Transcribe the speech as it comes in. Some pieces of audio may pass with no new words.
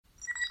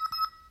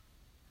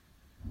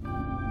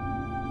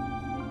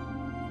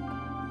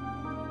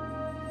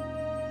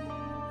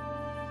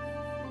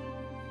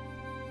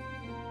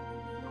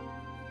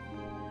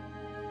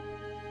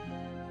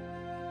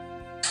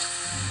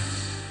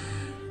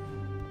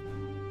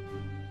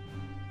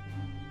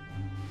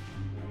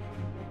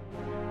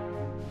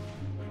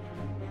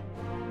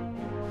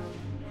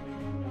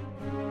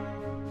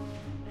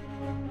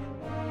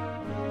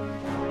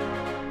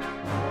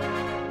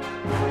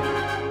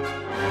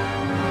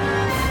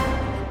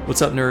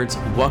What's up, nerds?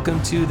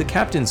 Welcome to the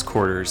Captain's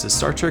Quarters, the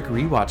Star Trek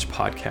Rewatch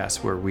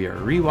podcast, where we are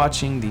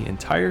rewatching the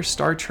entire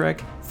Star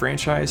Trek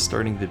franchise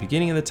starting at the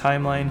beginning of the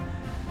timeline,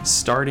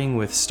 starting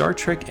with Star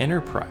Trek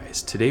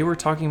Enterprise. Today we're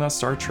talking about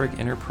Star Trek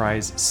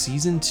Enterprise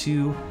Season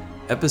 2,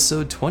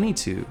 Episode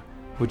 22,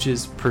 which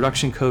is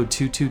production code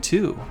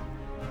 222,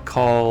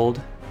 called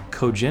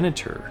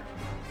Cogenitor.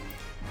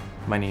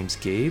 My name's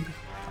Gabe.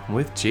 I'm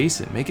with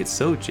Jason. Make it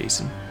so,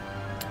 Jason.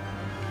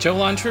 Joe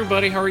Lontrue,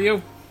 buddy. How are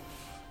you?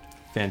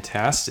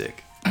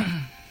 Fantastic.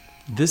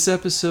 This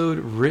episode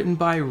written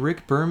by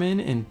Rick Berman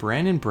and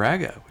Brandon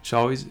Braga, which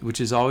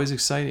is always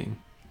exciting.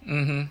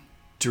 Mm-hmm.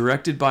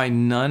 Directed by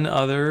none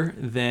other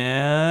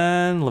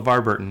than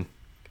LeVar Burton.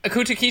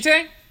 Akuta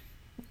Kite?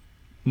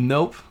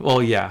 Nope.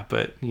 Well, yeah,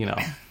 but you know.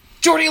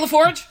 Geordie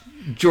LaForge?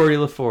 Geordie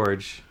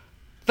LaForge.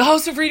 The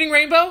host of Reading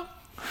Rainbow?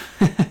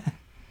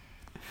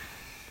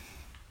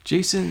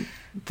 Jason,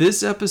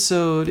 this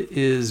episode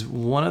is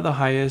one of the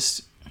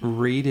highest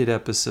rated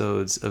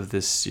episodes of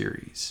this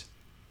series.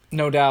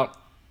 No doubt.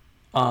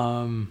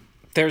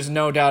 There's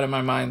no doubt in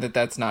my mind that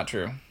that's not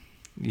true.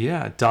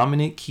 Yeah,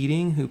 Dominic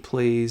Keating, who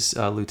plays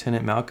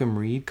Lieutenant Malcolm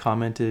Reed,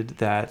 commented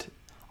that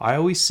I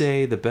always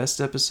say the best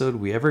episode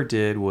we ever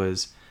did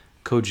was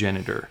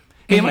Cogenitor.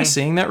 Hey, am I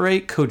saying that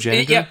right?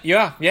 Cogenitor?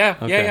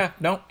 Yeah.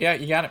 No, yeah,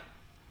 you got it.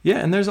 Yeah,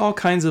 and there's all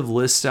kinds of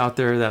lists out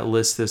there that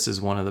list this as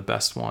one of the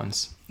best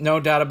ones. No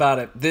doubt about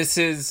it. This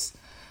is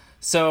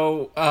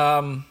so.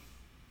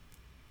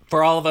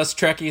 For all of us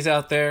Trekkies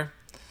out there,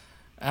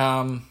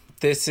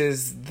 this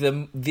is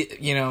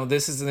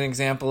this is an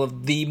example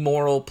of the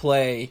moral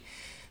play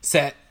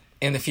set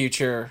in the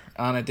future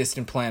on a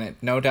distant planet.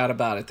 No doubt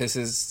about it. This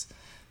is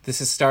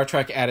Star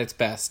Trek at its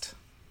best.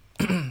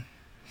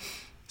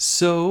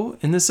 So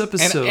in this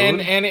episode,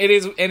 and it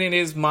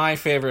is my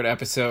favorite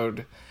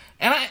episode,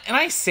 and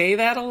I say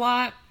that a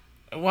lot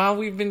while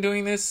we've been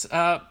doing this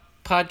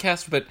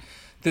podcast, but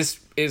this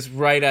is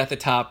right at the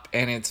top,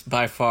 and it's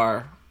by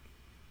far.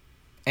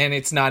 And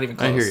it's not even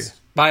close. I hear you.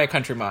 By a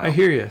country mile. I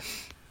hear you.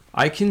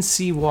 I can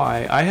see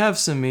why. I have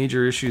some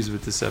major issues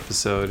with this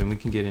episode, and we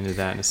can get into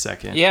that in a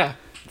second. Yeah,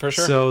 for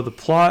sure. So the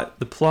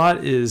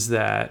plot is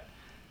that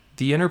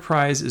the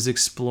Enterprise is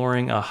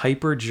exploring a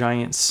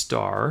hypergiant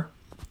star.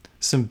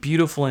 Some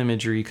beautiful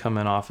imagery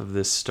coming off of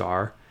this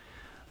star.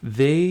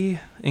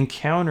 They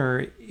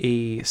encounter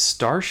a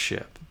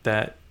starship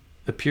that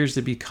appears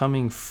to be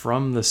coming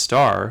from the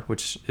star,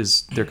 which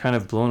is they're kind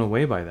of blown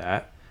away by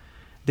that.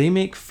 They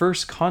make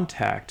first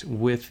contact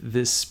with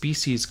this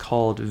species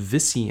called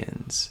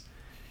Vissians.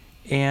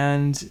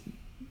 And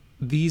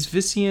these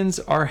Vissians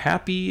are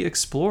happy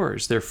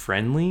explorers. They're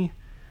friendly.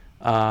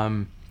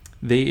 They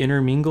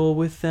intermingle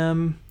with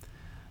them.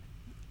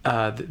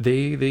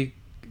 They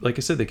like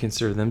I said, they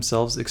consider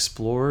themselves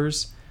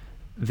explorers.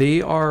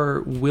 They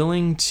are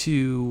willing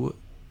to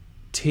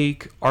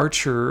take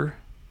Archer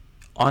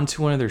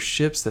onto one of their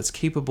ships that's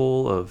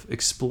capable of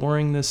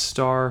exploring this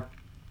star.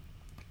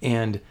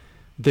 And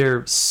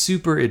they're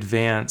super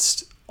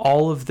advanced.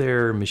 All of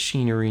their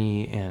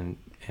machinery and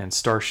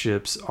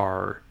starships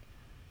are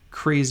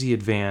crazy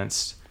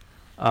advanced.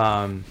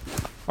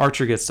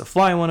 Archer gets to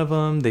fly one of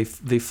them. They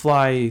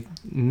fly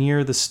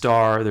near the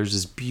star. There's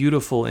this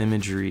beautiful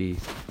imagery.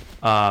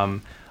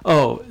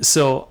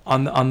 So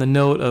on the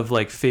note of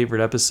like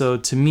favorite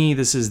episode, to me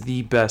this is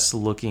the best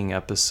looking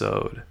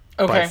episode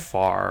by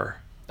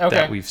far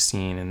that we've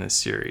seen in this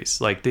series.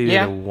 Like they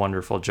did a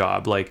wonderful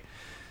job. Like.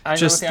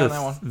 Just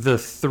the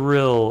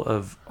thrill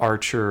of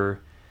Archer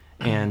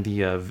and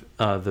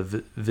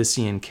the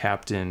Vissian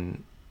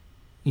captain,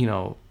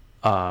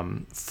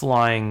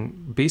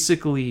 flying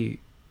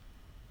basically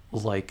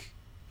like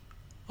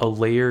a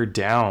layer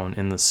down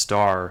in the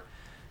star,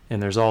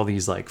 and there's all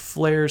these like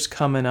flares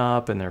coming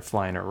up, and they're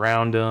flying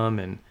around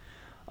them,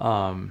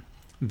 and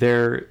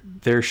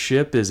their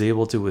ship is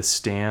able to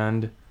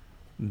withstand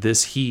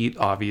this heat,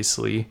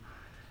 obviously.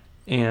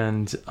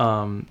 And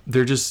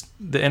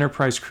the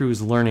Enterprise crew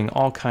is learning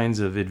all kinds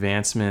of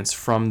advancements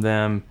from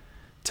them.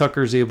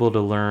 Tucker's able to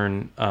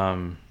learn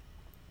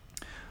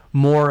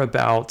more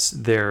about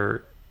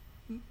their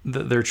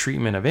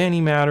treatment of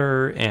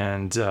antimatter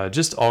and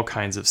just all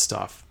kinds of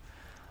stuff.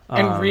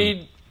 And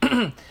Reed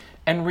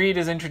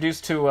is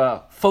introduced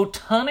to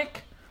photonic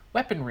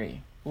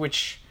weaponry,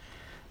 which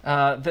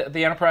the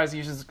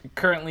Enterprise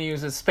currently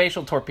uses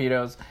spatial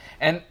torpedoes.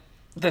 And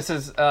this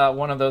is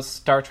one of those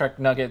Star Trek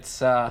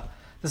nuggets.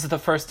 This is the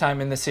first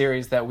time in the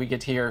series that we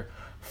get to hear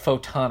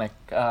photonic,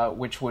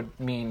 which would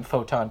mean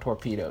photon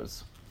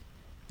torpedoes.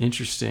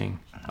 Interesting.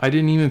 I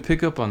didn't even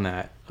pick up on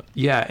that.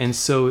 Yeah, and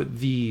so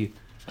the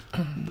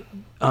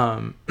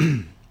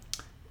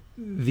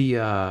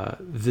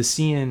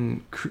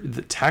Vissian,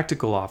 the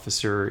tactical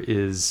officer,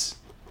 is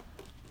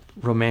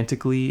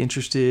romantically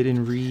interested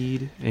in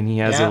Reed, and he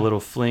has a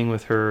little fling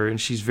with her, and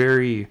she's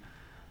very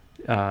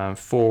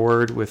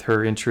forward with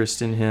her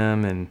interest in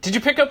him. And did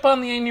you pick up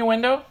on the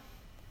innuendo?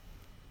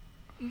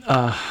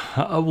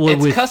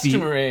 It's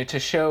customary to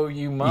show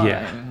you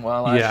mine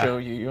while I show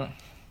you yours.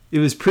 It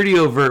was pretty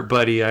overt,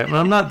 buddy.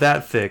 I'm not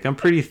that thick. I'm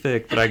pretty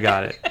thick, but I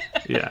got it.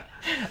 Yeah.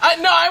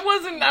 I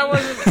wasn't.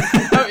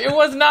 It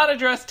was not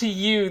addressed to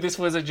you. This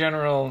was a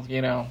general,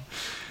 No,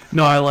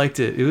 I liked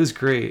it. It was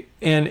great.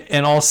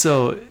 And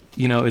also,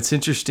 it's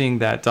interesting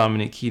that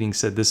Dominic Keating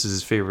said this is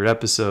his favorite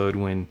episode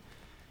when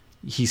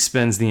he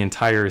spends the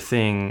entire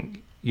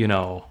thing,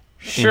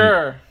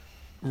 Sure.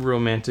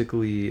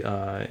 romantically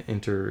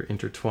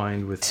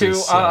intertwined with To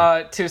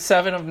this,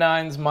 Seven of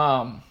Nine's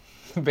mom,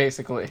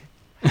 basically.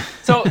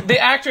 So the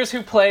actress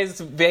who plays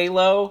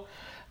Velo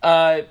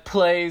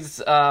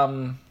plays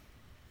Annika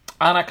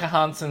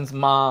Hansen's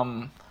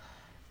mom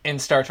in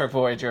Star Trek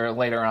Voyager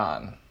later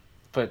on.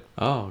 But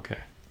okay.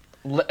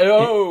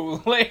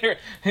 Later,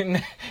 in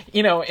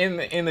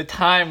the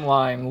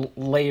timeline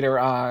later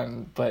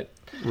on, but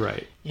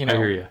right. I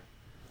hear you.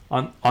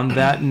 On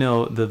that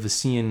note, the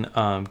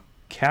Visean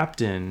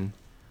captain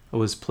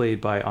was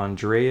played by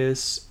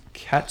Andreas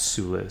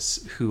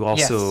Katsoulis, who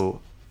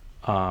also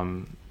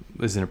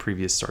was in a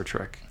previous Star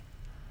Trek.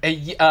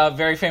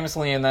 Very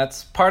famously, and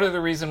that's part of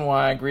the reason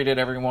why I greeted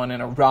everyone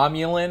in a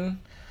Romulan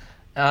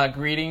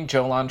greeting,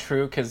 Joe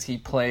Lontrue, because he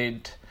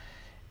played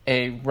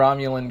a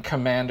Romulan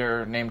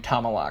commander named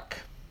Tomalak.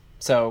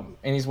 So,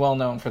 and he's well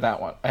known for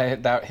that one,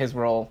 his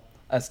role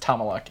as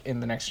Tomalak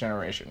in The Next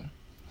Generation.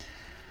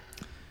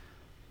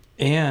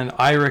 And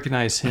I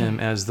recognize him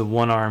as the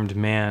one-armed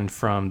man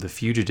from The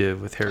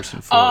Fugitive with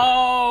Harrison Ford.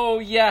 Oh,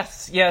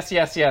 yes.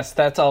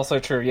 That's also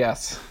true,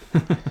 yes.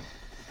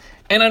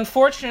 And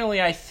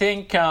unfortunately, I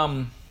think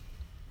Andreas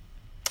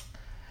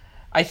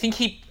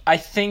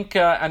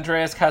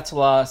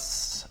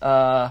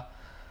Katsoulis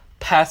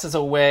passes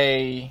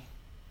away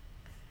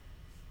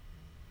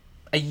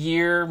a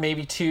year,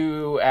 maybe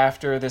two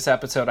after this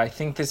episode. I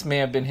think this may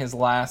have been his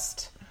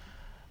last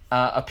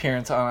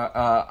appearance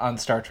on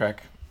Star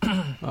Trek.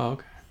 Oh,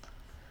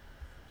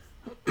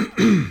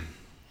 okay.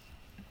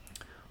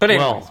 But anyways.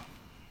 Well,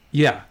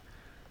 yeah.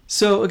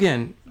 So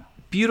again,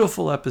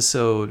 beautiful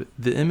episode.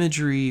 The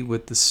imagery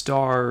with the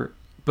star,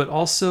 but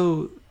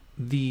also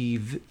the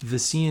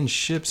Visean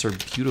ships are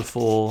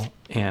beautiful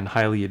and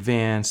highly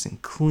advanced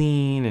and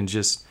clean and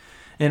just,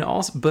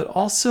 but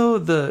also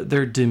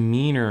their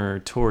demeanor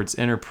towards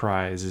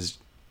Enterprise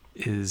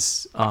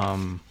is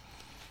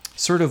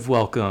sort of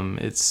welcome.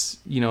 It's,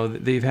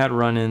 they've had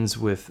run-ins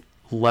with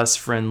less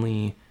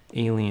friendly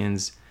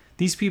aliens.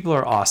 These people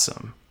are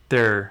awesome.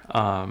 They're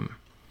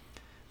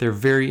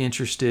very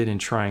interested in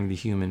trying the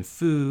human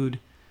food.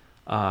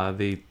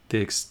 They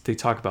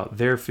talk about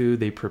their food.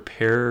 They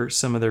prepare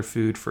some of their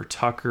food for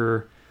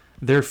Tucker.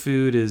 Their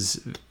food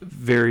is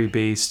very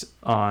based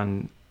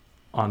on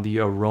the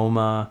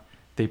aroma.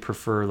 They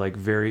prefer like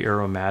very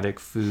aromatic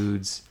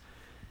foods,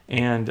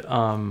 and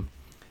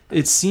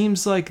it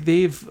seems like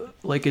they've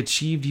like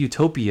achieved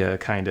utopia,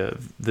 kind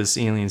of, this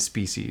alien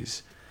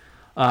species.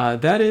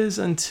 That is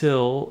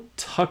until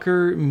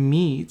Tucker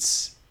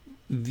meets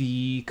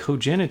the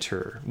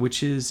Cogenitor,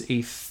 which is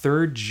a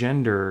third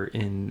gender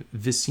in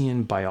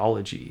Visean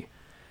biology.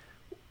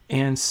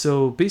 And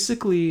so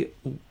basically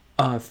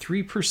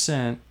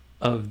 3%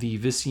 of the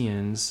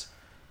Viseans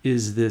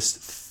is this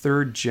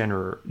third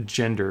gender,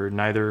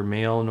 neither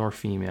male nor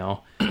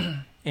female.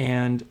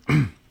 And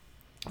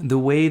the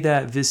way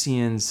that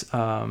Viseans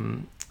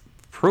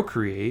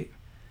procreate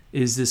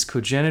is this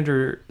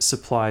Cogenitor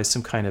supplies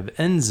some kind of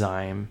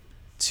enzyme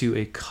to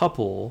a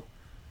couple,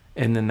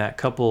 and then that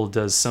couple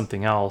does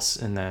something else,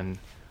 and then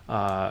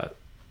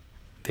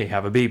they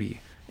have a baby.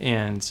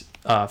 And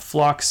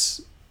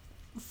Phlox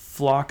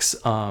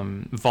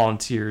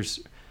volunteers,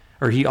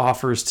 or he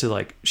offers to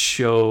like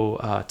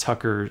show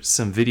Tucker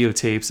some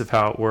videotapes of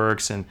how it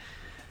works, and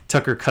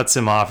Tucker cuts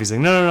him off. He's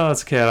like, no,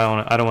 it's okay.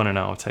 I don't want to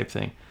know, type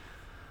thing.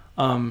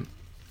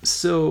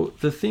 So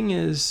the thing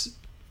is,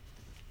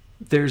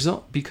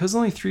 because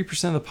only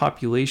 3% of the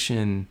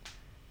population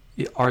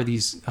are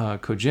these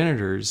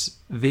Cogenitors,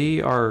 they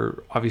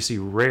are obviously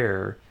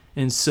rare,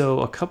 and so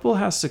a couple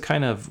has to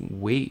kind of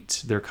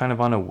wait. They're kind of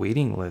on a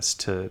waiting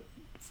list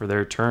for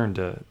their turn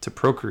to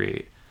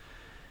procreate.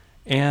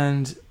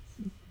 And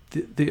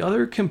the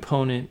other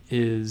component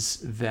is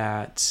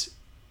that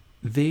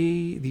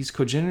these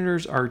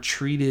Cogenitors are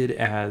treated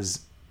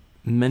as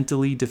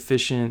mentally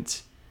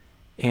deficient,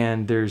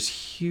 and there's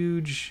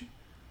huge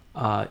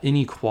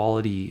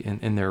inequality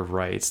in their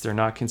rights. They're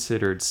not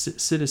considered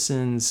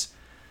citizens.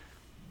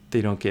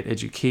 They don't get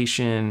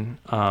education.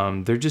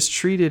 They're just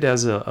treated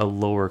as a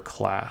lower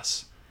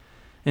class.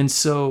 And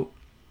so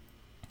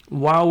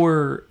while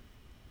we're,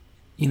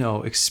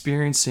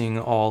 experiencing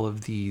all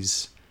of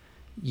these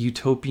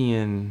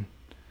utopian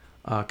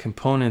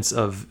components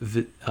of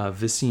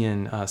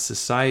Visean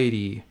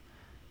society,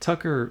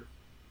 Tucker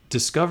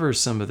discovers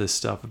some of this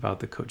stuff about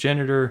the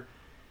Cogenitor.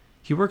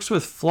 He works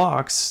with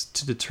Phlox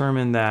to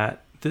determine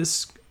that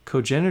this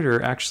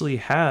Cogenitor actually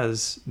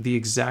has the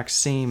exact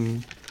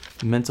same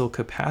mental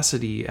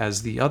capacity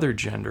as the other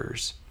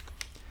genders.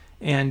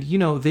 And,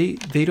 they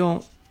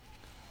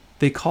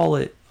call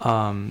it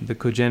the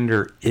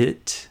Cogenitor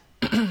it.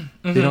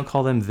 Mm-hmm. They don't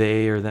call them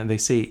they or them. They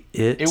say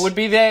it. It would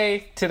be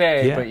they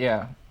today, but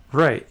yeah.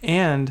 Right.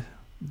 And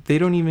they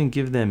don't even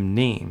give them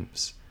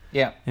names.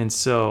 Yeah. And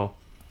so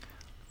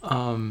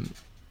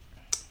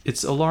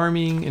it's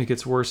alarming, and it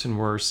gets worse and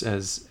worse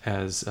as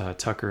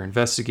Tucker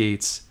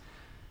investigates.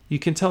 You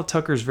can tell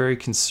Tucker's very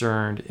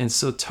concerned, and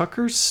so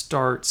Tucker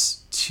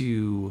starts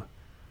to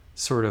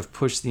sort of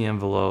push the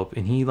envelope,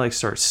 and he like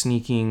starts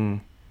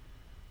sneaking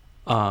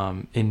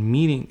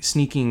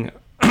sneaking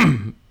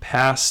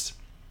past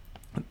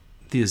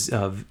these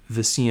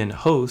Vissian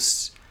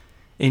hosts,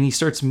 and he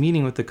starts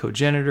meeting with the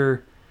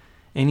Cogenitor,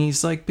 and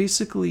he's like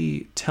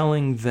basically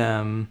telling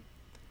them,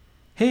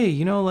 hey,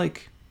 you know,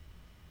 like,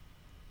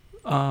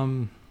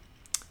 do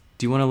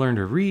you want to learn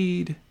to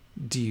read?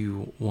 Do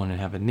you want to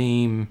have a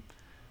name?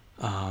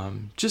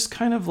 Just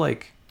kind of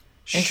like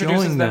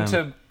Introduces showing them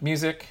to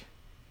music.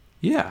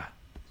 Yeah.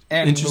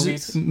 And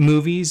movies.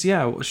 Movies,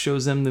 yeah.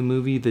 Shows them the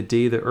movie The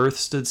Day the Earth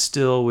Stood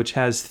Still, which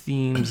has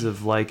themes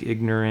of like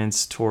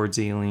ignorance towards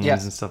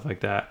aliens and stuff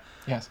like that.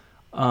 Yes.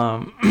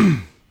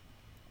 And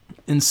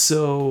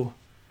so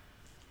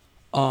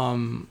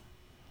the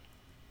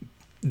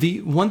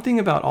one thing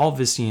about all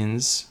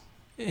Vissians,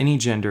 any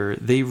gender,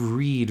 they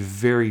read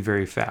very,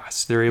 very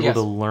fast. They're able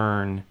to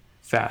learn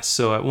fast.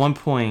 So at one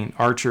point,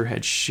 Archer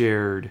had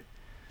shared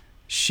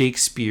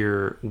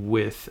Shakespeare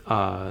with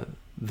the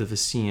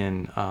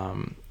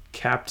Vissian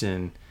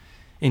captain,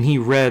 and he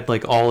read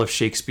like all of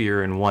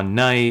Shakespeare in one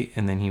night,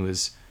 and then he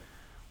was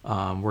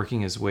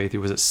working his way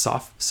through. Was it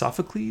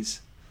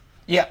Sophocles?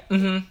 Yeah.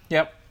 Mm-hmm.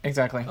 Yep.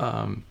 Exactly.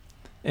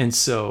 And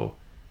so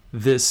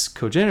this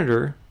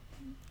Cogenitor,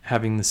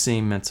 having the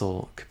same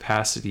mental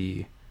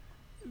capacity,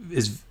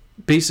 is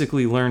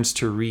basically learns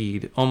to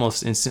read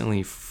almost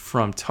instantly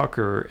from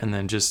Tucker, and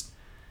then just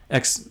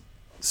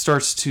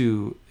starts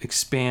to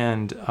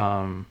expand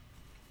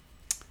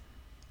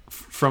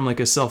from like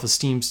a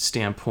self-esteem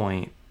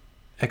standpoint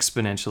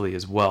exponentially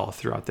as well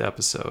throughout the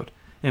episode.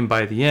 And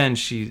by the end,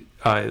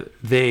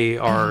 they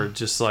are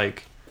just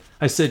like,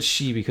 I said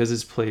she because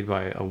it's played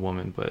by a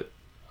woman, but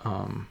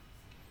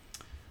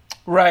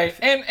right.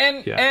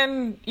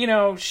 And you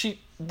know,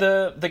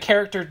 the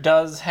character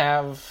does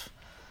have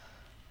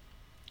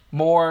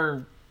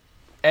more,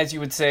 as you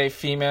would say,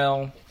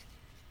 female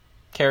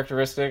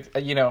characteristics,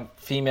 you know,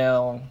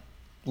 female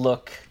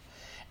look.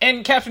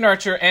 And Captain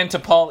Archer and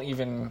T'Pol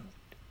even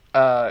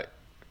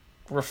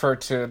refer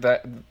to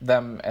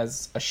them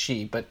as a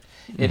she, but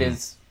it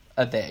is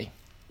a they.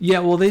 Yeah,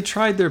 well, they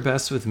tried their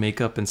best with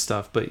makeup and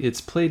stuff, but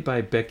it's played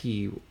by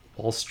Becky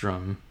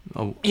Wallstrom,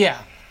 a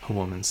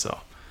woman.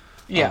 So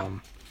yeah,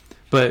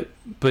 but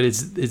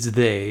it's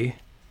they.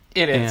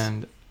 It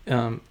is,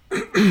 and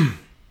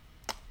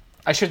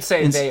I should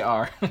say they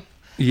are.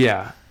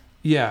 Yeah,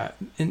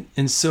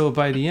 and so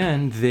by the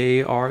end,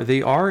 they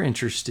are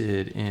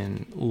interested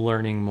in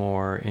learning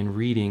more and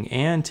reading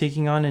and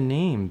taking on a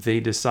name. They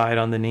decide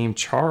on the name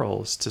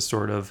Charles to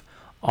sort of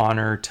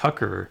honor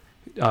Tucker.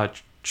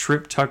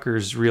 Trip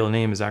Tucker's real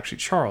name is actually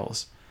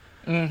Charles.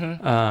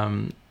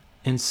 Mm-hmm.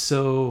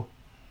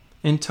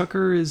 And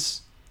Tucker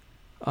is,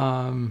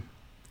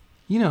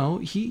 you know,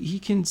 he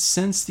can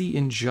sense the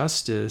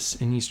injustice,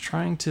 and he's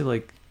trying to,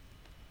 like,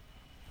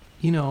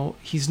 you know,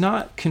 he's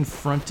not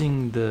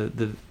confronting the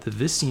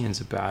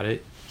Vissians about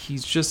it.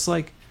 He's just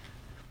like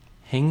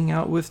hanging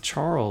out with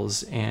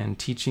Charles and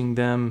teaching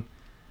them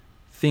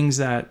things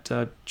that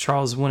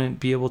Charles wouldn't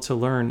be able to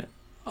learn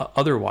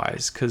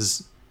otherwise.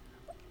 Because,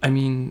 I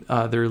mean,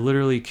 they're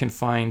literally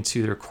confined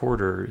to their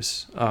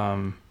quarters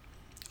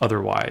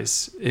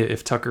otherwise.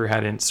 If Tucker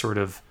hadn't sort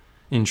of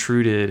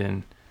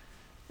intruded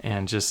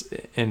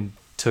and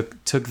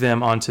took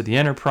them onto the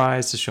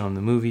Enterprise to show them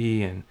the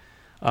movie, and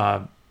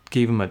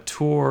gave them a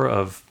tour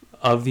of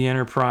the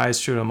Enterprise,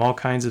 showed them all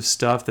kinds of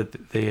stuff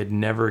that they had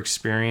never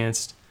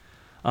experienced.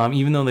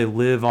 Even though they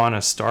live on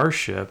a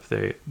starship,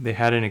 they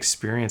hadn't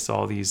experienced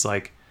all these,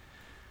 like,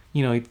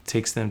 you know, he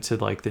takes them to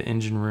like the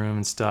engine room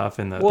and stuff,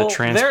 and the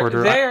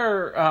transporter.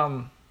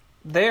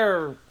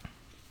 They're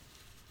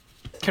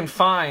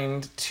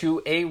confined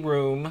to a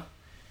room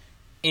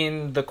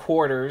in the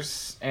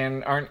quarters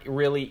and aren't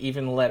really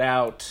even let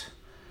out.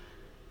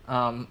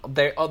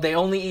 They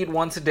only eat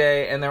once a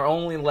day, and they're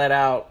only let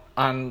out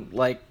on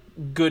like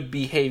good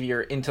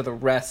behavior into the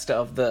rest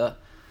of the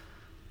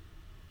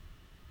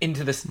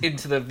into the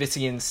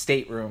Vissian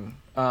stateroom.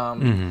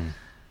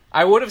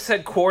 I would have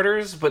said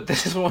quarters, but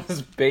this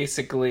was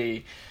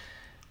basically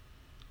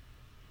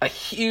a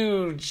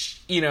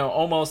huge, you know,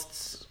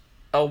 almost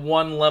a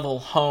one-level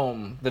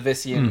home, the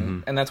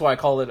Vissian, and that's why I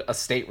call it a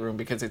stateroom,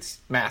 because it's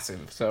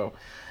massive. So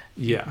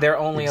yeah, they're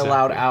only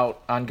allowed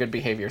out on good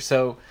behavior.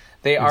 So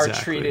they are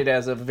treated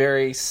as a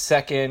very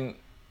second,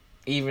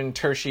 even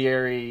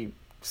tertiary,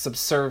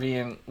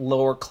 subservient,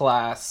 lower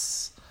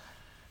class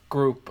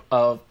group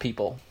of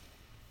people.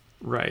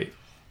 Right.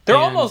 They're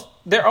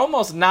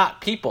almost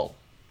not people.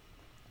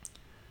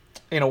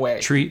 In a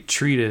way.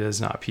 Treated as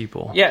not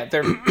people. Yeah,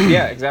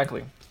 yeah,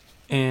 exactly.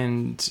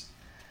 And,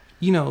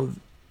 you know,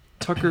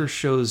 Tucker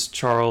shows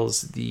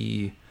Charles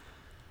the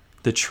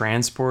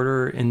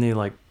transporter, and they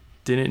like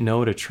didn't know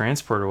what a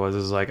transporter was. It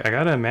was like, I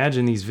gotta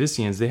imagine these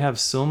Vissians, they have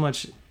so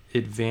much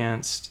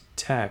advanced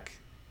tech,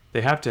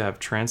 they have to have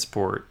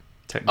transport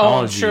technology.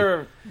 Oh, I'm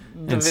sure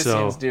the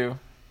Visians do.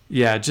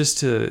 Yeah, just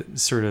to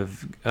sort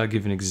of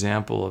give an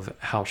example of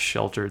how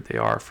sheltered they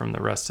are from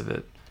the rest of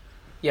it.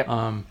 Yep.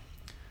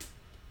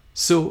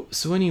 So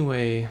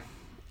anyway,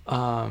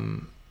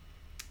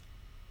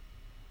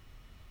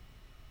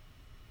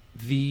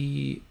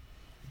 the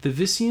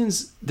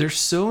Visians, they're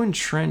so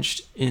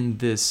entrenched in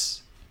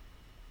this.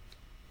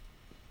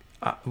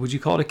 Would you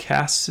call it a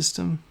caste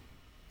system?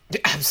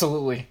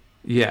 Absolutely.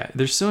 Yeah,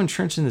 they're so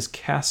entrenched in this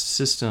caste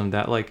system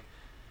that like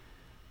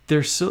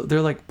they're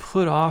like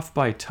put off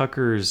by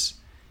Tucker's.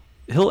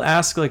 He'll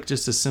ask like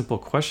just a simple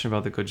question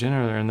about the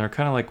Cogenitor, and they're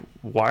kind of like,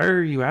 "Why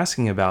are you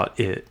asking about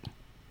it?"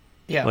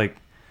 Yeah.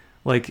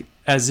 Like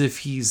as if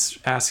he's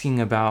asking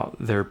about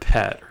their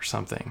pet or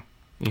something,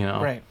 you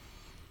know? Right.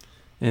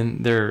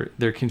 And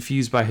they're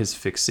confused by his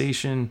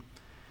fixation,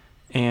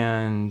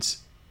 and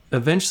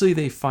eventually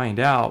they find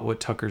out what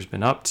Tucker's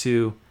been up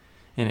to,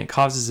 and it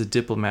causes a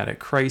diplomatic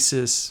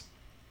crisis.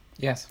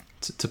 Yes.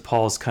 To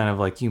Paul's kind of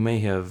like, you may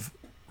have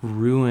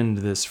ruined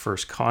this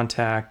first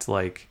contact.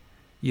 Like,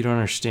 you don't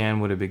understand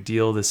what a big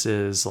deal this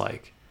is.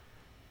 Like,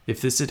 if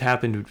this had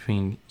happened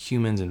between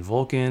humans and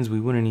Vulcans,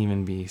 we wouldn't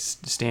even be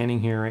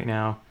standing here right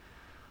now.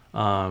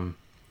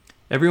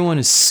 Everyone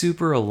is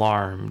super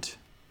alarmed.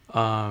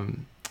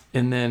 And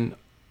then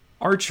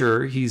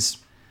Archer,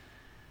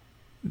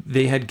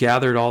 they had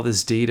gathered all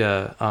this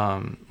data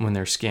when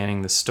they're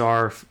scanning the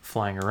star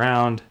flying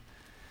around,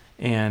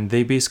 and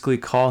they basically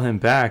call him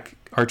back.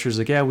 Archer's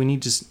like, yeah, we're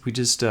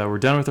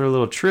done with our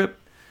little trip,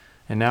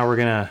 and now we're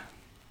gonna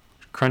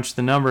crunch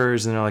the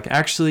numbers. And they're like,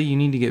 actually, you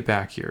need to get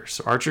back here.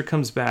 So Archer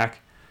comes back.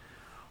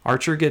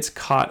 Archer gets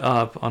caught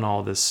up on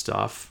all this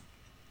stuff,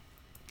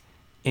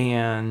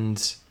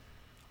 and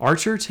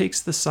Archer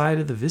takes the side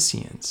of the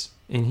Visians,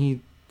 and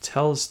he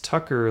tells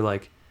Tucker,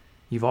 like,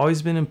 you've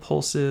always been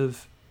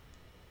impulsive,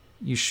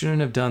 you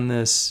shouldn't have done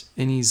this.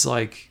 And he's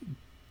like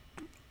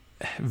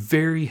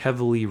very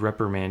heavily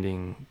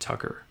reprimanding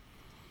Tucker.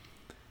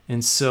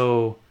 And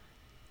so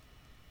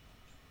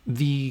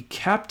the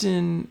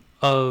captain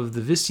of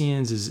the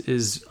Visians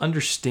is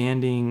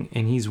understanding,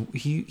 and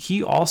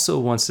he also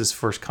wants this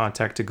first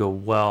contact to go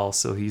well,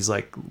 so he's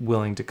like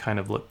willing to kind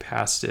of look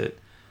past it.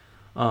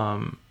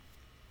 And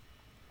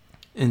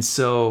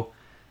so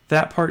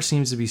that part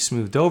seems to be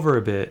smoothed over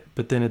a bit,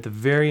 but then at the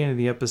very end of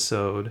the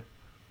episode,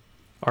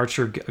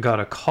 Archer got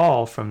a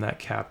call from that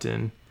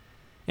captain,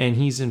 and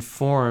he's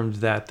informed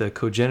that the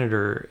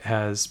Cogenitor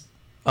has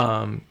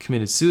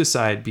committed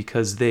suicide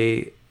because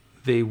they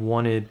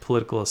wanted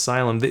political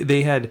asylum.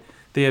 They had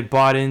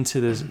bought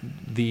into this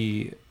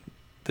the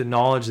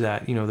knowledge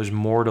that, you know, there's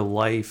more to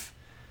life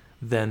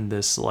than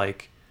this,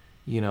 like,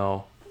 you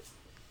know,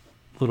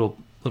 little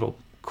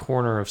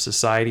corner of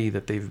society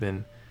that they've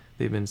been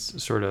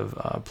sort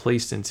of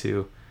placed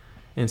into,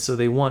 and so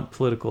they want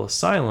political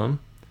asylum.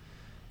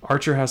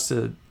 Archer has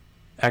to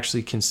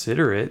actually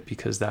consider it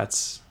because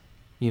that's,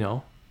 you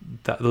know,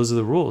 those are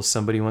the rules.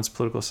 Somebody wants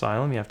political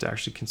asylum, you have to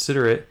actually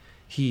consider it.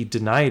 He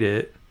denied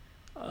it,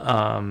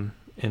 so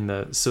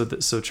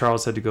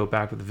Charles had to go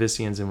back with the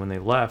Visians, and when they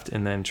left,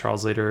 and then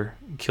Charles later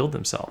killed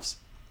themselves.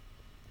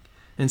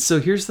 And so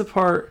here's the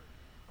part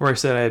where I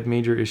said I had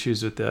major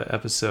issues with the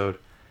episode.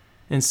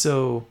 And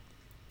so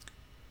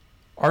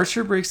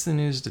Archer breaks the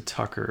news to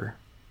Tucker,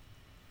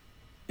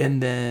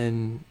 and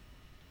then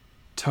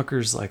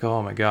Tucker's like,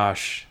 oh my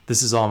gosh,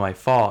 this is all my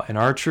fault. And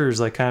Archer's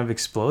like kind of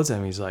explodes at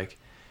him. He's like,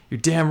 you're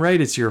damn right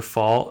it's your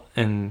fault.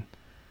 And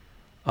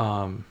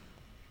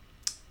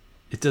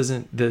it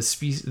doesn't,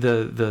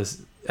 the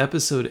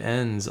episode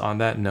ends on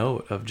that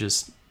note of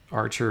just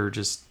Archer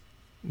just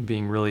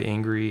being really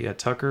angry at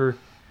Tucker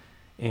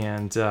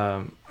and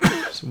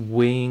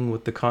weighing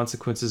what the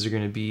consequences are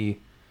going to be.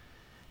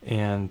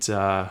 And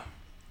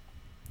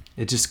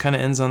it just kind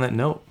of ends on that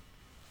note.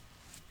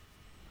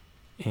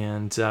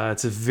 And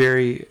it's a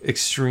very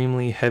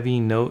extremely heavy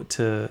note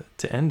to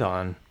end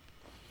on.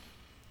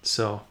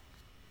 So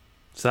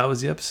that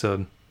was the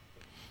episode.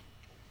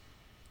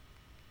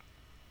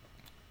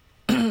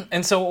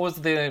 And so what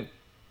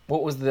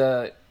was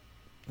the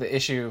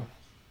issue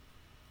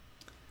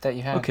that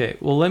you had? Okay,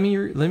 well let me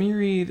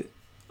read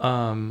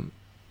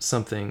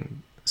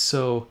something.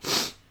 So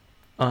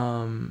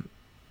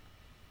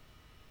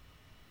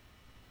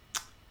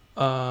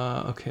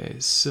okay,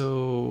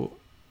 so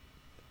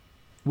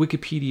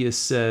Wikipedia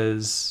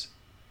says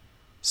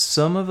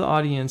some of the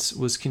audience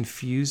was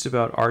confused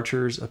about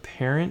Archer's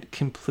apparent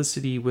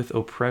complicity with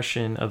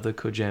oppression of the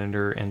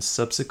Cogenitor and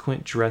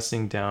subsequent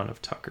dressing down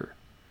of Tucker.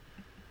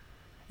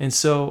 And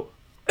so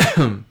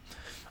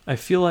I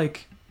feel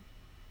like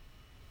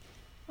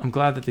I'm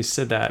glad that they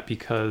said that,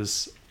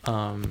 because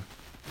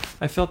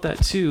I felt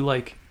that too.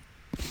 Like,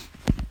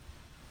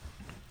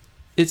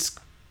 it's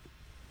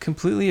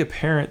completely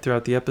apparent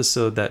throughout the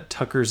episode that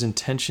Tucker's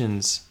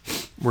intentions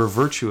were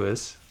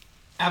virtuous.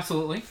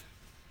 Absolutely.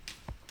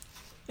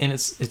 And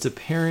it's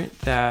apparent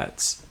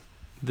that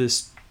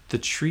the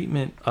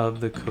treatment of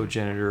the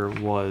Cogenitor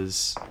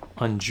was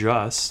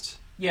unjust.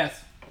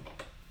 Yes.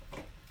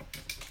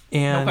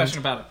 And no question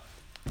about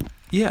it.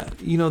 Yeah,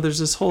 there's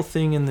this whole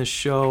thing in the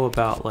show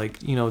about like,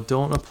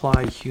 don't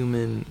apply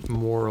human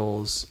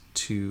morals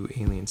to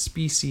alien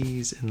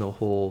species and the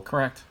whole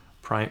Correct.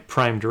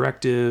 prime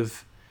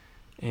directive.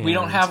 And We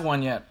don't have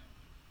one yet.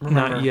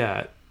 Remember. Not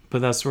yet,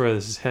 but that's where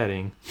this is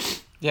heading.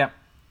 Yeah.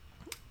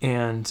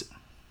 And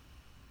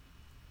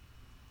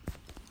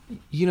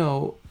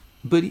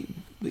but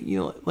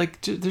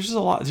like there's just a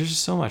lot. There's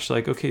just so much.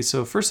 Like, okay,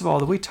 so first of all,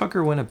 the way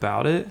Tucker went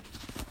about it,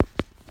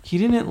 he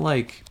didn't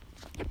like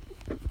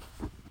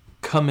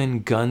come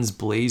in guns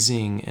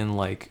blazing and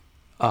like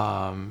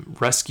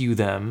rescue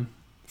them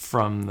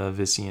from the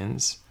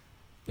Visians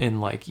and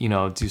like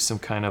do some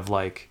kind of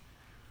like,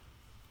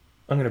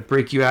 I'm gonna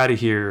break you out of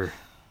here,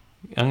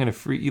 I'm gonna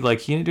free you. Like,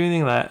 he didn't do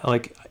anything like that.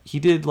 Like, he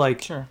did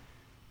like, sure,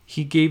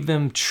 he gave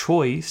them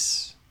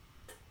choice,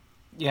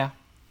 yeah,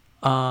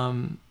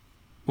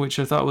 which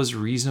I thought was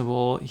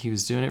reasonable. He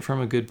was doing it from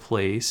a good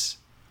place.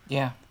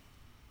 Yeah.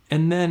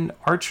 And then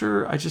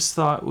Archer, I just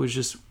thought was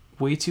just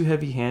way too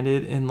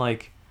heavy-handed, and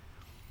like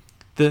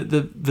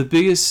the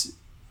biggest,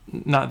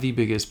 not the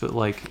biggest, but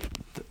like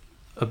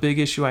a big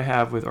issue I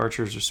have with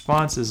Archer's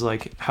response is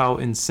like how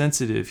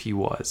insensitive he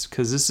was,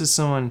 because this is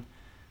someone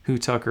who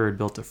Tucker had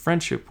built a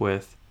friendship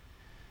with,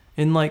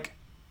 and like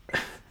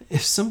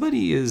if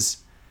somebody is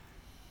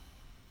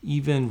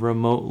even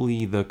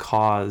remotely the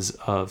cause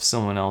of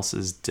someone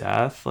else's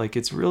death, like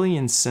it's really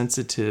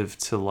insensitive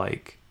to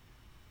like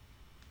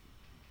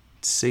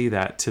say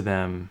that to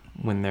them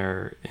when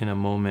they're in a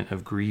moment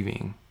of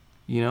grieving,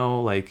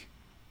 like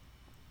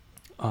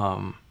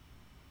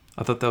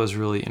I thought that was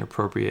really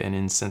inappropriate and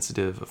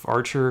insensitive of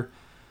Archer,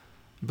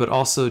 but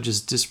also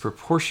just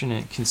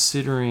disproportionate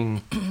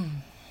considering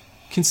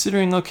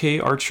okay,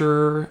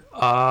 Archer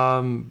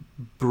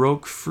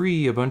broke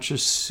free a bunch of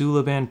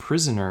Suliban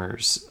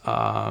prisoners.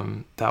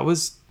 That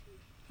was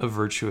a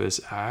virtuous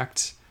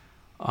act.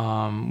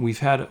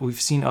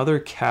 We've seen other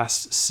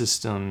caste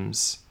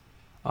systems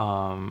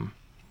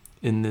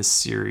in this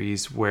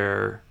series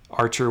where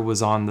Archer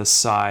was on the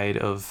side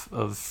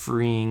of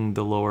freeing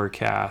the lower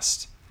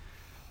caste.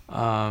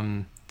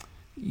 The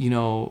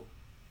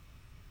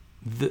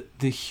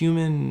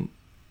human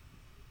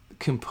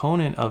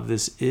component of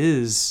this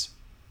is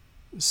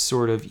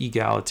sort of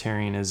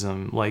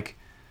egalitarianism. Like,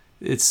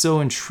 it's so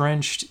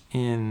entrenched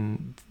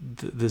in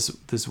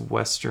this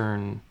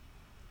Western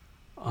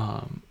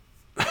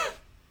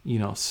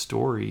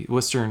story,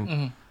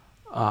 Western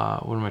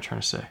what am I trying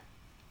to say,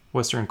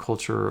 Western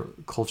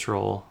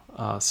cultural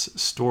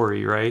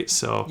story, right?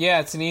 So yeah,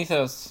 it's an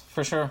ethos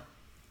for sure.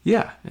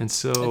 Yeah, and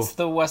so it's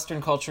the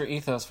Western culture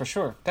ethos for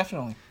sure.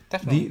 Definitely.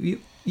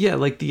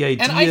 Like the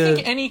idea. And I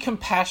think any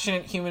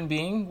compassionate human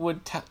being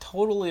would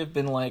totally have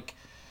been like,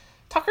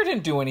 Tucker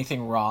didn't do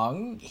anything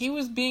wrong. He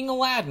was being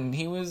Aladdin.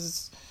 He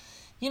was,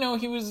 he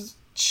was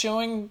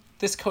showing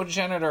this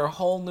Cogenitor a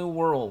whole new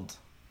world.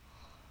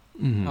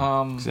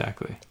 Mm-hmm.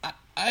 Exactly.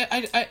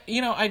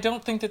 I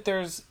don't think that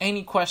there's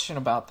any question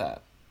about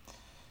that.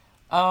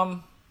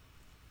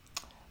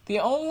 The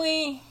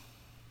only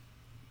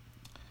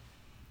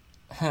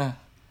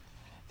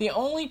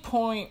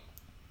point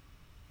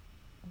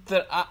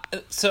that I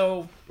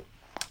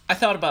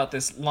thought about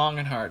this long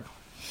and hard,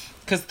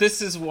 because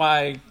this is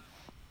why,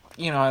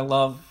 I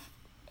love,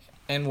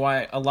 and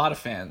why a lot of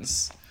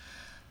fans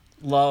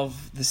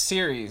love the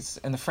series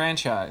and the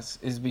franchise,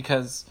 is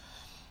because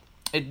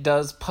it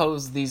does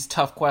pose these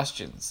tough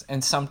questions,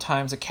 and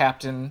sometimes a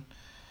captain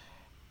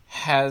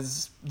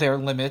has their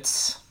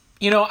limits.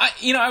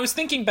 I was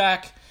thinking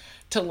back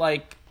to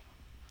like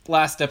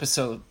last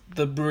episode,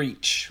 The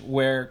Breach,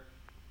 where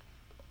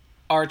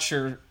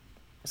Archer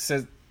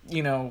says,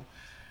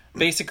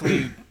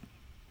 basically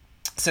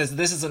says,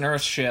 this is an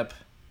Earth ship,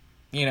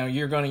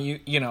 you're going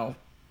to,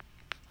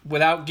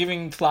 without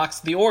giving Phlox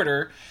the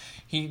order,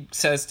 he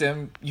says to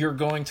him, you're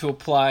going to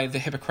apply the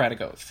Hippocratic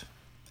Oath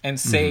and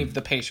save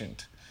the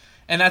patient.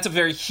 And that's a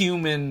very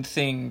human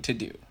thing to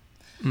do.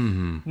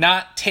 Mm-hmm.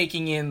 Not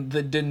taking in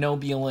the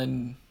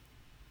Denobulan,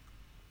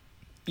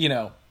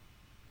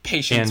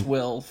 patient's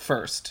will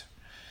first.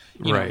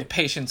 The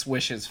patient's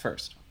wishes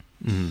first.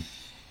 Mm-hmm.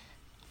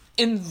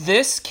 In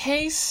this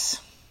case,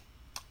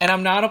 and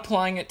I'm not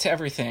applying it to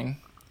everything,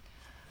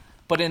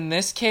 but in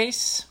this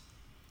case,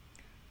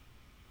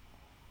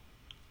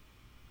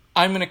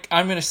 I'm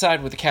gonna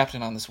side with the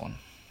captain on this one.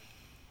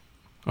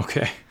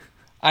 Okay.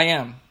 I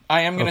am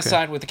gonna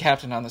side with the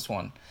captain on this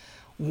one.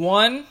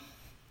 One,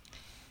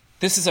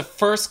 this is a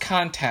first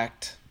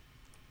contact.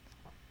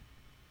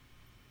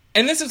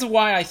 And this is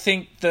why I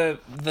think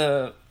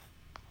the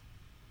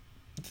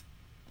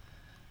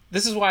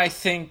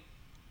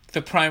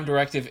Prime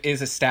Directive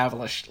is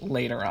established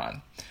later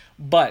on.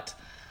 But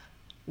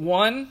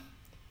one,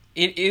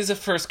 it is a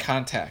first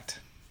contact.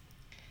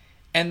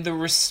 And the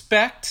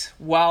respect,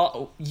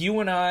 while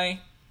you and I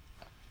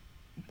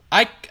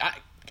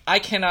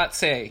cannot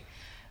say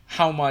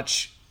how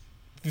much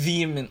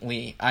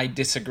vehemently I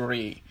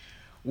disagree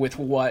with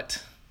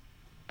what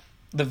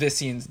the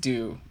Visians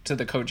do to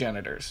the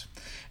Cogenitors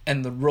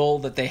and the role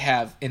that they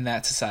have in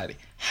that society.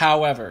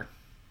 However,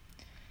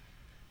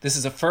 This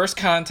is a first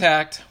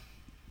contact.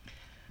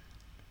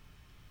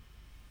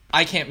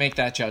 I can't make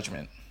that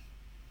judgment.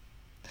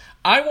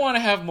 I want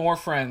to have more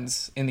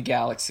friends in the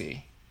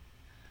galaxy.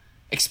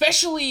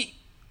 Especially,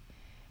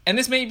 and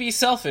this may be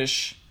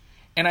selfish,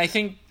 and I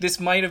think this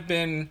might have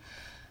been...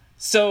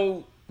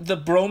 So, the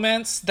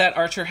bromance that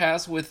Archer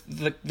has with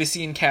the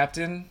Vissian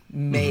captain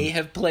may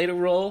have played a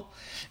role.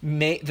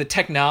 The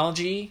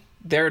technology,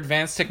 their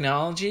advanced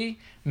technology,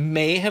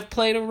 may have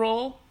played a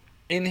role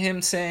in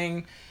him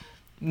saying,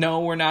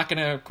 no, we're not going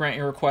to grant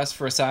your request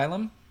for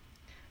asylum.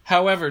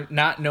 However,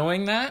 not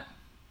knowing that,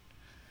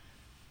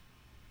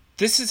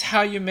 this is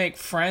how you make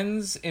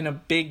friends in a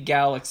big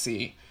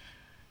galaxy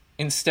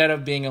instead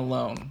of being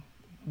alone.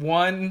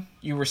 One,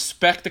 you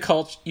respect the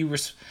culture.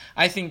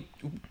 I think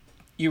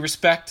you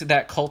respect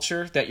that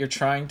culture that you're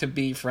trying to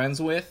be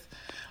friends with.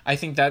 I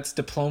think that's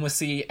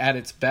diplomacy at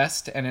its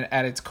best and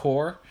at its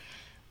core.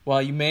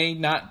 While you may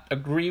not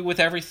agree with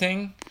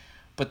everything,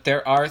 but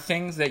there are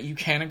things that you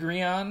can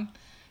agree on.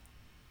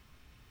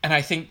 And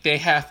I think they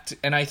have to,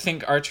 and I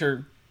think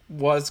Archer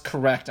was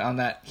correct on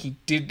that. He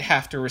did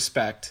have to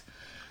respect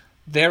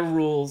their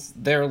rules,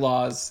 their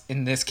laws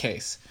in this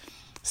case.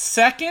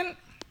 Second,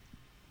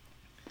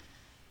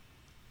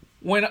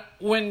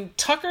 when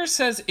Tucker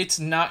says it's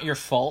not your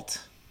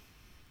fault,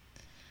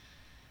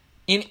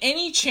 in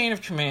any chain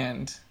of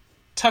command,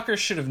 Tucker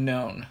should have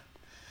known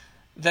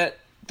that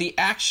the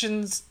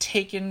actions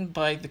taken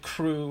by the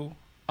crew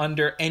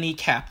under any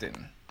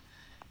captain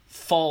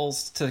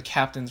falls to the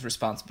captain's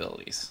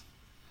responsibilities.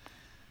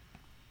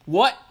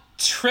 What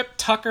Trip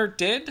Tucker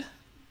did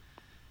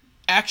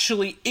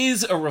actually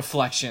is a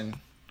reflection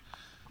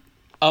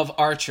of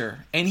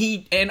Archer,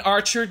 and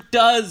Archer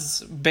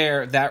does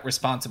bear that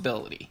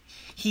responsibility.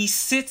 He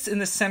sits in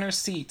the center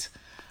seat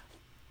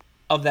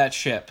of that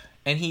ship,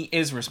 and he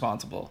is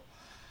responsible.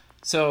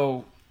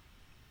 So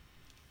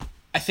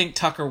I think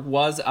Tucker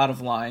was out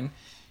of line.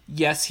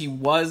 Yes, he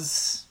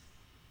was,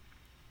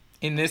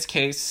 in this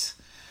case,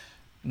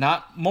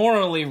 not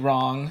morally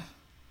wrong,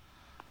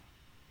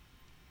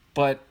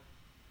 but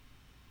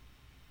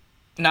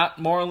not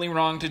morally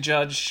wrong to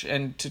judge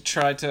and to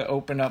try to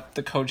open up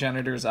the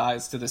Cogenitor's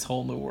eyes to this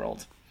whole new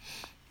world.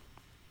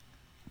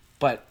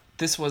 But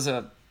this was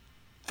a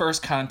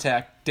first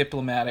contact,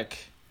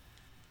 diplomatic.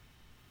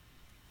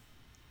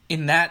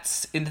 In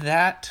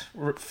that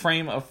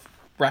frame of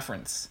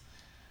reference,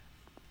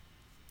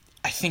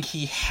 I think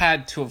he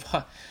had to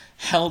have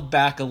held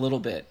back a little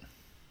bit.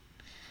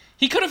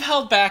 He could have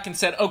held back and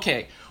said,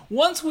 okay,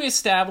 once we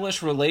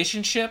establish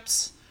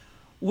relationships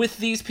with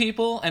these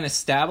people and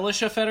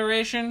establish a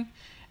federation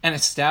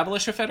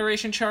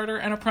charter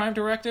and a prime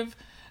directive,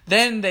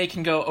 then they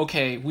can go,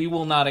 okay, we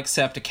will not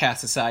accept a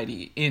caste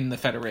society in the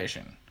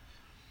federation.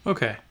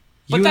 Okay.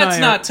 But that's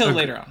not till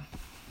later on.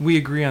 We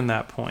agree on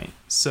that point.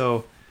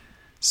 So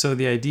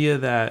the idea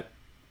that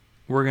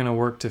we're going to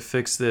work to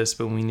fix this,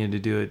 but we need to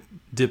do it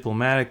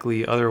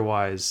diplomatically,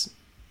 otherwise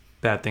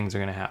bad things are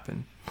going to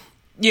happen.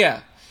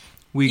 Yeah.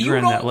 We agree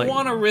on that. You don't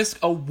want to risk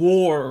a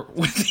war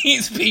with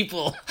these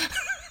people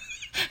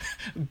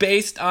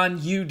based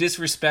on you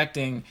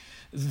disrespecting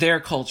their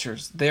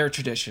cultures, their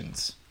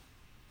traditions.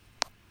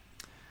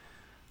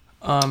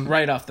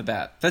 Right off the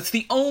bat. That's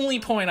the only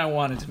point I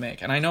wanted to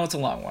make, and I know it's a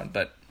long one,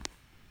 but...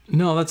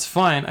 No, that's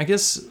fine. I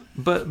guess,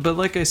 but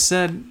like I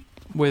said,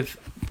 with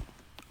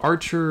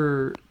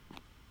Archer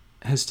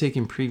has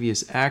taken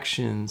previous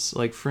actions.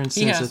 Like, for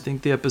instance, I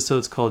think the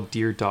episode's called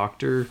Dear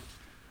Doctor.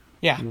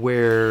 Yeah.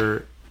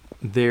 Where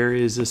there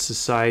is a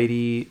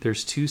society,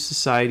 there's two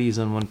societies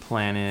on one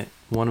planet.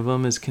 One of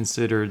them is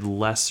considered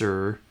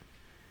lesser,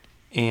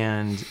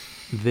 and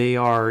they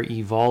are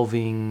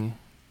evolving.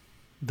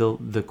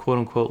 The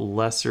quote-unquote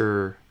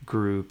lesser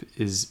group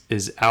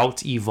is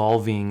out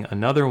evolving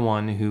another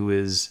one who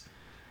is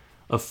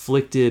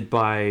afflicted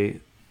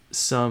by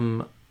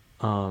some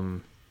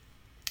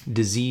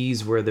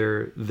disease where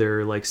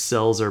their like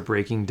cells are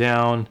breaking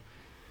down,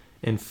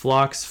 and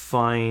Phlox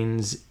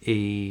finds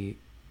a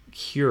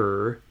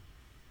cure,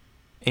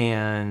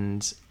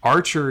 and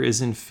Archer is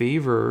in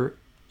favor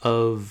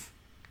of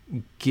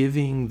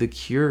giving the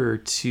cure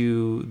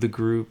to the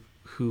group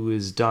who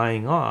is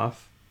dying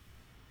off,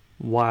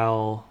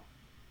 while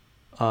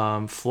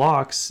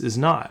Phlox is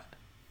not.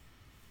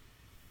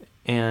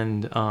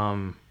 And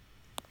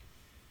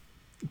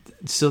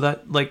so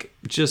that, like,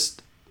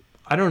 just,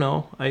 I don't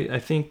know. I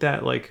think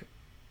that, like,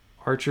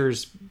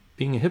 Archer's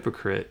being a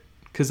hypocrite.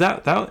 Because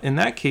that in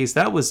that case,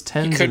 that was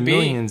tens of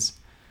millions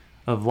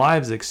of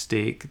lives at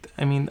stake.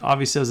 I mean,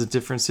 obviously that was a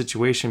different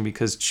situation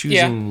because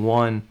choosing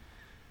one...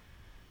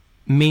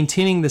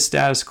 Maintaining the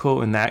status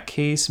quo in that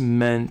case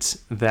meant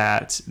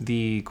that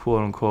the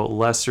quote-unquote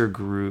lesser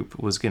group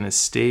was going to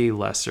stay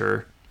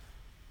lesser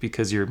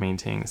because you're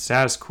maintaining the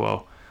status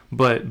quo.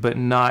 But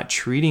not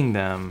treating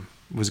them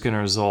was going to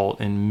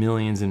result in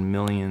millions and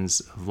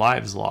millions of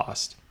lives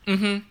lost.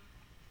 Mm-hmm.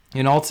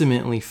 And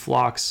ultimately,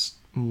 Phlox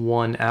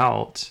won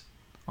out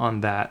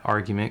on that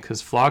argument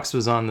because Phlox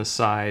was on the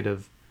side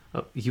of...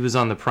 he was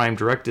on the prime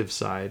directive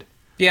side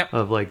Yep.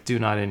 of, like, do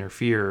not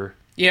interfere.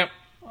 Yep.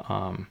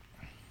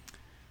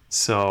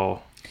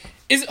 So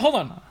Hold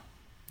on.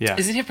 yeah.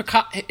 Is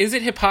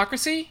it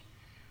hypocrisy,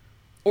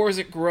 or is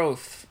it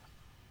growth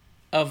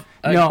of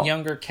a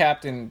younger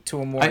captain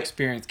to a more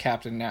experienced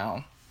captain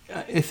now?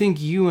 I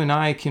think you and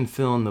I can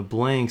fill in the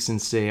blanks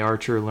and say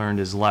Archer learned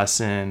his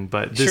lesson,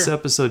 but this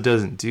episode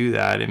doesn't do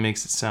that. It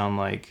makes it sound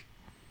like,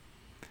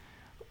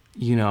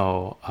 in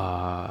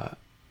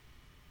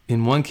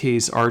one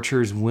case,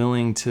 Archer's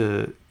willing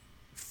to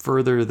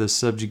further the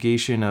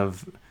subjugation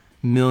of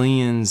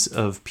millions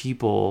of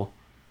people.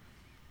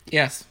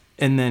 Yes.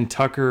 And then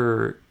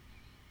Tucker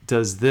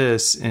does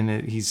this,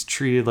 and he's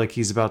treated like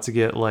he's about to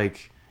get,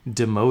 like,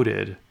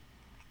 demoted.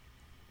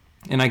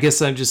 And I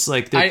guess I'm just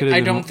like...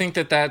 I don't think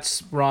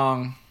that's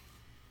wrong.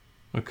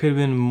 It could have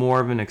been more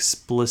of an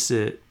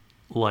explicit,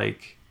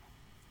 like,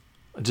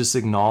 just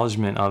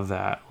acknowledgement of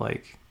that.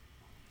 Like,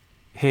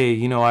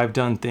 hey, I've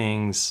done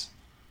things...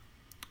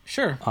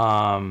 Sure.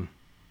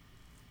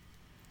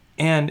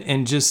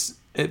 And just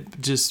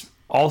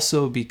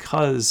also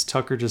because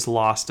Tucker just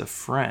lost a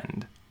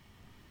friend,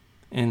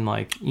 and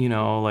like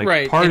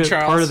right. part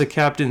of the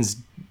captain's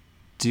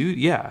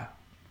duty,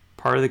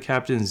 part of the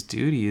captain's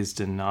duty is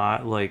to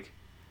not like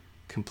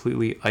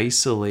completely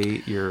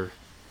isolate your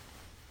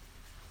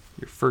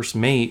first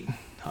mate.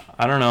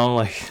 I don't know,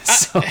 like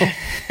so.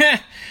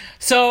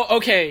 So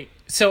okay,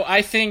 so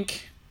I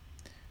think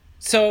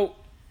so.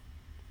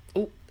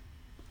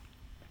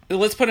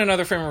 Let's put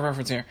another frame of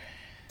reference here.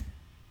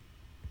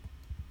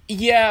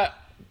 Yeah,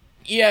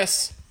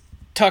 yes,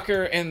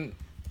 Tucker and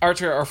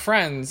Archer are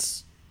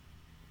friends,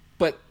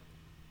 but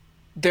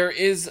there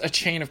is a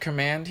chain of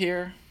command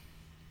here.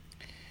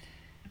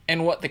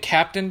 And what the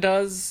captain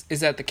does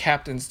is at the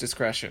captain's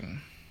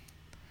discretion.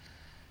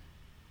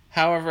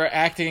 However,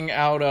 acting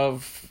out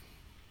of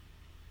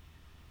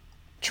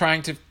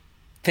trying to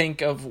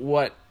think of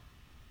what,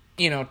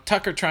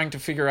 Tucker trying to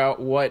figure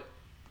out what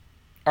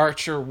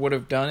Archer would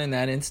have done in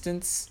that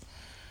instance.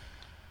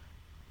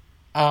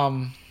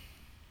 I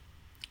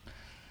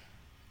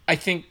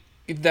think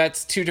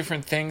that's two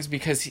different things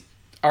because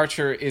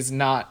Archer is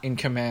not in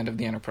command of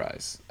the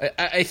Enterprise.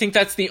 I think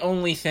that's the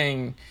only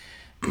thing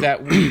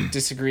that we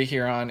disagree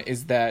here on,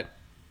 is that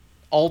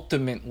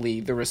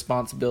ultimately the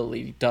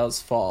responsibility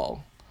does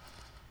fall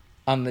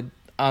on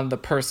the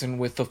person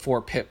with the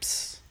 4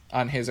 pips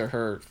on his or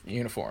her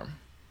uniform.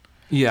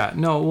 Yeah,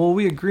 no, well,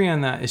 we agree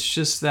on that. It's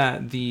just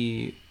that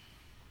the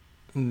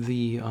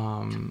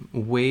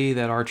way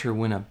that Archer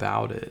went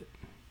about it,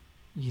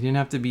 you didn't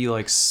have to be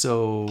like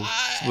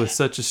with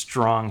such a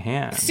strong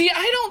hand. See,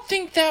 I don't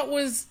think that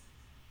was...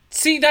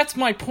 See, that's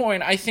my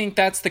point. I think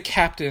that's the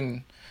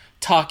captain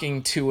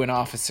talking to an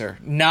officer,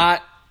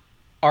 not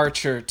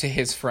Archer to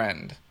his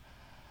friend.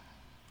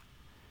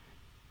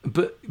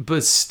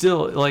 But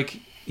still, like,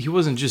 he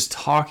wasn't just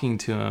talking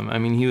to him. I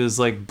mean, he was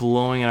like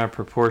blowing out of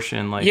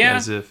proportion, like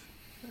as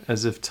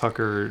if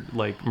Tucker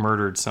like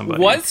murdered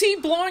somebody. Was he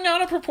blowing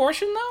out of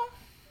proportion though?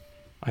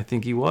 I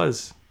think he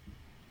was.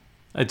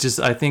 I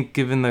think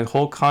given the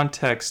whole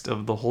context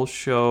of the whole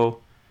show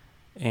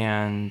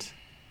and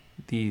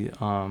the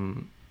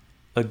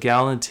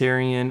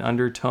egalitarian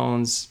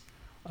undertones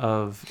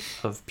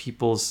of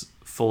people's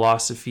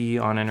philosophy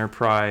on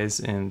Enterprise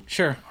and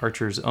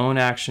Archer's own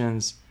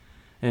actions,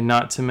 and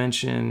not to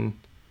mention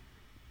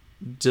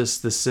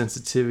just the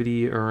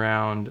sensitivity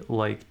around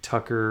like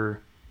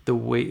Tucker, the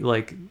way,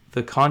 like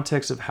the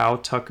context of how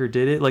Tucker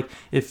did it. Like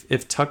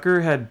if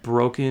Tucker had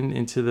broken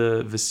into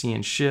the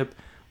Visean ship,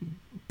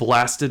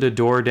 blasted a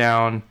door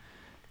down,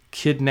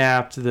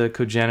 kidnapped the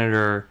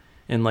Cogenitor,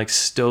 and like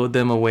stowed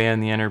them away on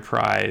the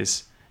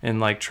Enterprise, and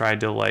like tried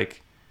to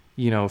like,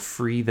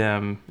 free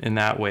them in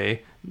that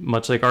way,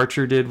 much like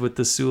Archer did with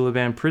the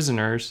Suliban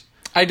prisoners.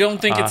 I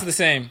don't think it's the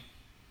same.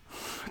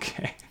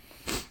 Okay.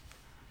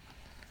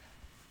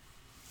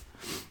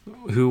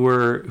 Who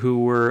were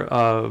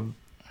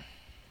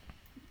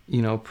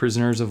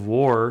prisoners of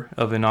war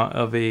of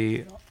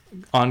a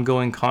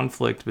ongoing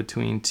conflict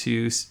between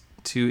two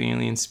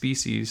alien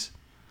species.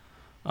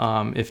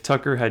 If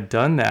Tucker had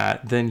done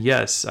that, then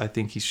yes, I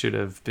think he should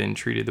have been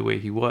treated the way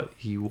he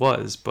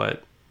was.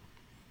 But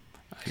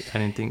I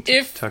didn't think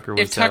Tucker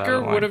was. If Tucker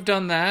would have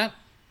done that,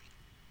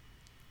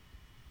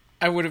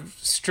 I would have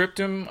stripped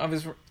him of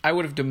his. I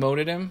would have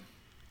demoted him,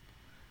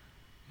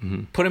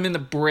 put him in the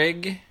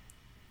brig,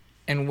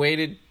 and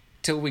waited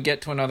till we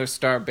get to another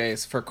star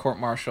base for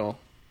court-martial.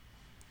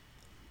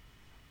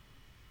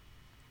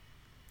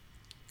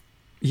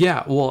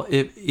 Yeah, well,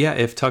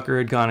 if Tucker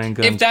had gone in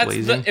guns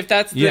blazing, if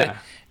that's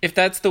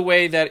the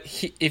way that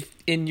if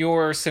in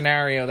your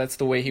scenario that's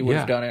the way he would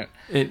have done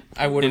it,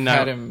 I would have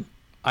had him.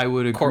 I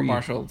would agree.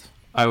 Court-martialed.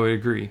 I would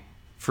agree,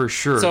 for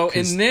sure. So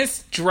in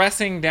this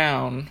dressing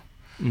down,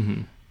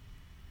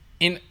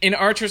 in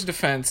Archer's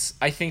defense,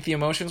 I think the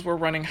emotions were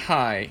running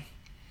high,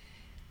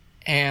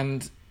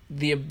 and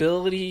the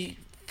ability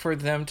for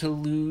them to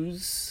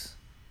lose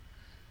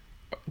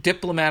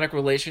diplomatic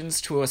relations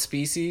to a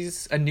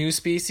new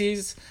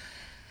species,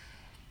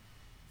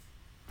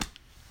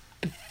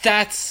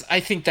 I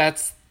think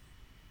that's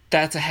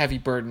a heavy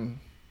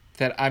burden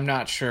that I'm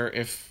not sure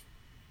if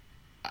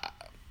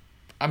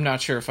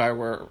I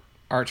were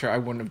Archer, I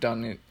wouldn't have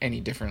done it any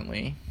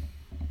differently.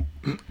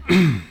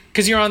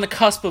 Because you're on the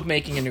cusp of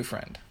making a new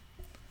friend.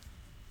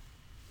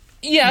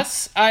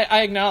 Yes,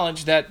 I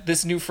acknowledge that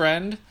this new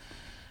friend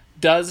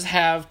does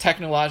have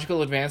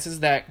technological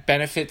advances that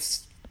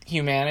benefits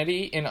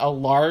humanity in a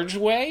large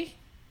way.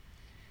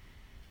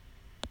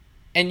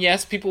 And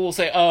yes, people will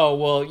say, oh,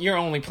 well, you're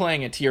only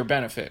playing it to your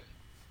benefit.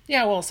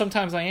 Yeah, well,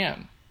 sometimes I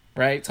am,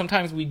 right?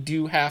 Sometimes we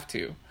do have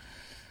to.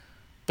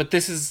 But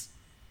this is,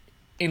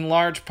 in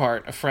large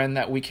part, a friend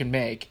that we can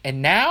make.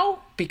 And now,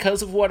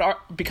 because of what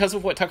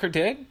Tucker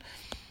did,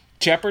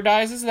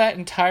 jeopardizes that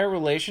entire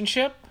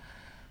relationship.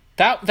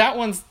 That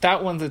one's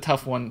a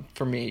tough one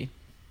for me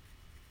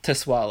to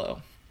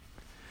swallow.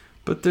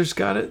 But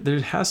there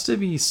has to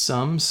be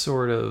some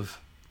sort of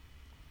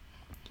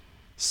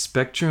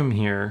spectrum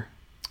here.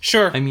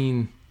 Sure. I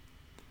mean,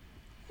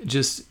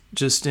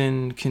 just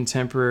in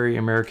contemporary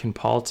American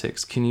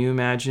politics, can you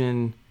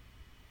imagine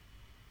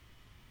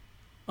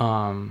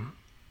a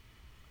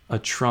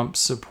Trump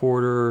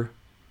supporter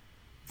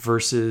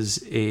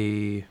versus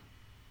maybe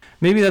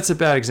that's a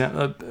bad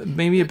example.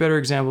 Maybe a better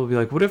example would be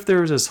like, what if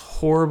there was this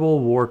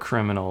horrible war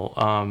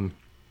criminal?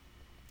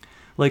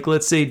 Like,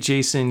 let's say,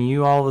 Jason,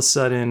 you all of a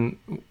sudden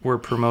were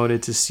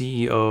promoted to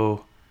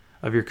CEO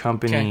of your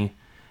company,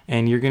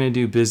 and you're going to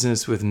do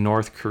business with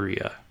North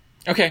Korea.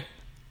 Okay.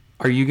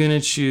 Are you going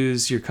to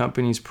choose your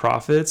company's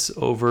profits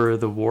over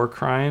the war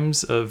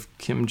crimes of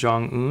Kim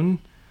Jong-un,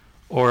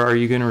 or are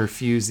you going to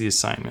refuse the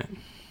assignment?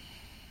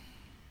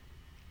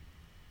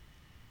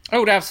 I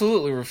would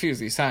absolutely refuse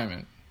the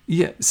assignment.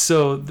 Yeah,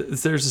 so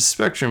there's a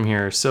spectrum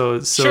here.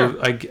 So Sure.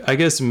 I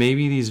guess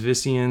maybe these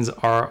Visians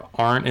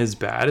aren't as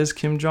bad as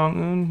Kim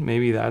Jong-un.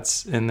 Maybe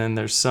that's, and then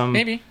there's some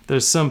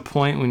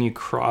point when you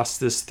cross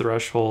this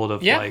threshold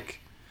of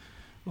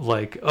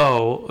like,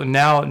 oh,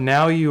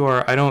 now you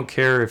are, I don't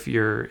care if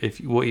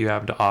what you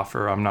have to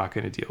offer, I'm not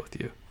going to deal with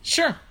you.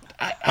 Sure.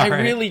 I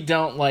really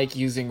don't like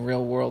using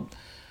real world.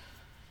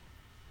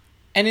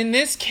 And in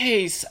this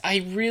case,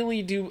 I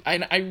really do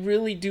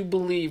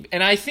believe,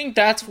 and I think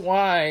that's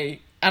why,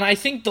 and I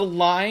think the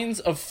lines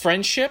of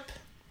friendship,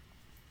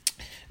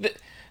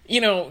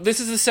 this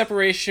is a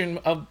separation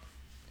of,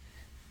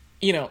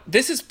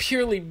 this is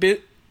purely,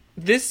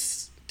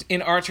 this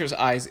in Archer's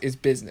eyes is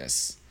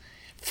business.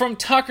 From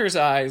Tucker's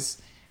eyes,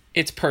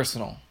 it's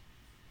personal.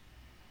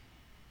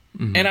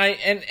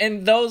 Mm-hmm.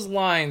 And those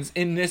lines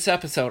in this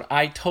episode,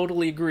 I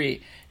totally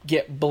agree,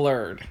 get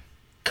blurred.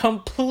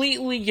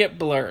 Completely get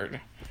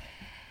blurred.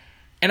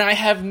 And I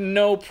have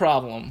no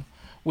problem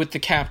with the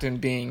captain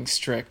being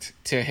strict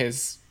to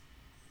his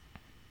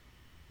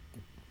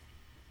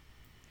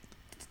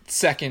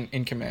second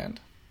in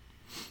command.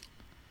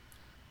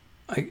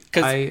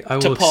 Because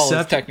T'Pol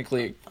is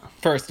technically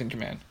first in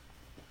command.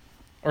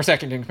 Or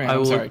second in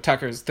command,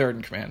 Tucker's third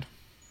in command.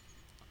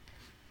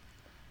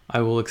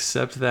 I will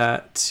accept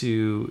that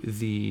to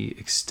the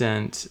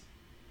extent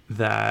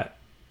that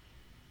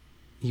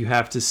you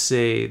have to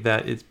say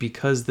that it's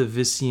because the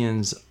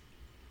Visians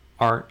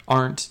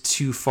aren't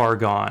too far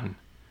gone,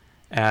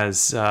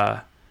 as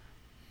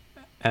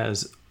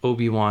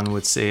Obi-Wan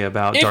would say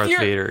about Darth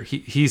Vader.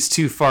 He's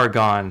too far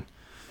gone.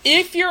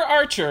 If you're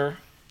Archer,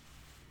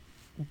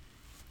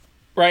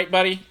 right,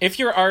 buddy? If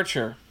you're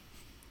Archer,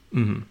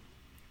 mm-hmm.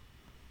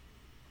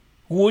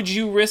 Would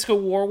you risk a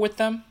war with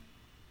them?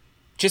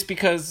 Just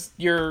because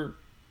your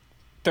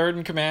third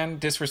in command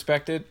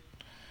disrespected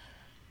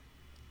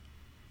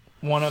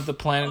one of the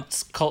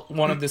planet's,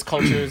 one of this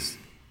culture's,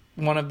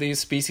 one of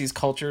these species'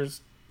 cultures?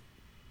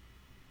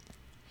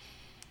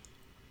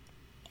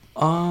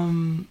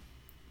 I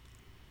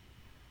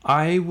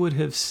would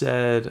have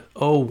said,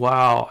 oh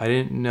wow, I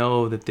didn't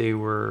know that they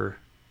were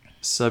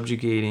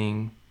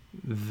subjugating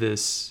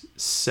this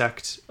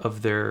sect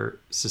of their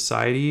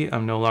society.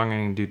 I'm no longer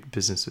going to do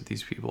business with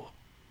these people.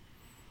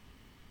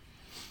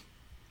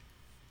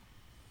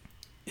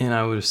 And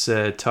I would have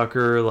said,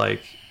 Tucker,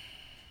 like,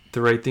 the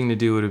right thing to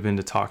do would have been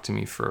to talk to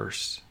me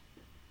first.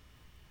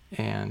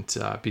 And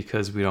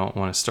because we don't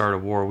want to start a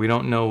war. We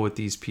don't know what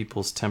these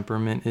people's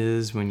temperament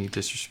is when you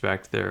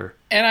disrespect their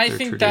And I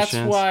think traditions.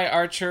 That's why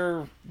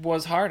Archer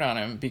was hard on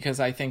him,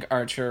 because I think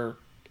Archer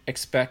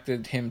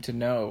expected him to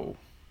know.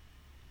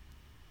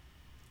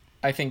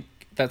 I think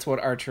that's what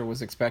Archer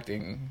was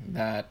expecting,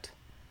 that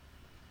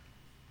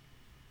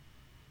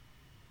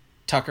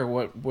Tucker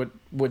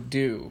would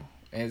do,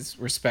 is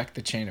respect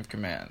the chain of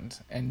command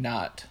and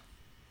not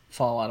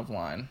fall out of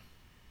line.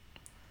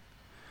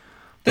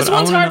 This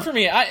one's hard for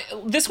me.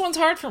 This one's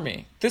hard for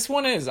me. This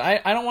one is. I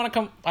don't want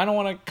to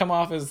come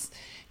off as,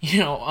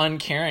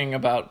 uncaring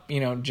about,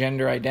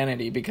 gender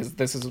identity, because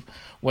this is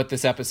what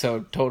this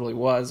episode totally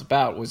was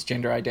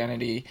gender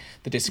identity,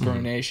 the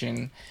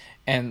discrimination,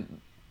 and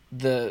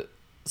the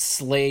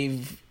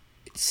slave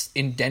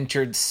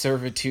indentured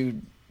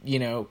servitude,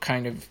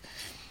 kind of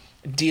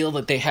deal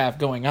that they have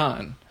going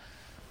on.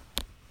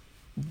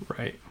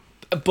 Right.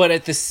 But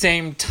at the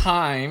same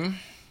time,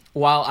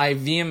 while I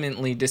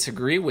vehemently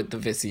disagree with the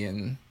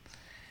Visian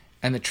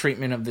and the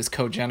treatment of this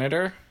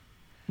Cogenitor.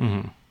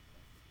 Mm-hmm.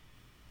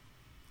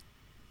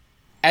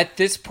 At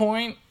this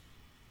point,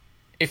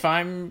 if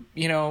I'm,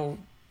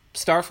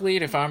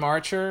 Starfleet, if I'm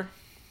Archer,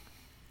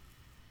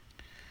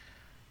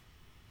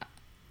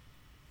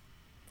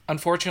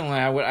 unfortunately,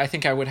 I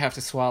think I would have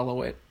to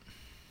swallow it.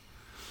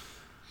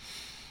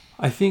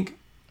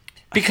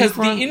 Because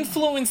the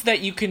influence that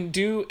you can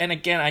do, and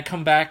again, I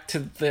come back to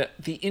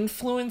the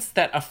influence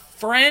that a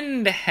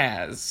friend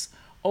has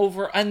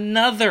over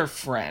another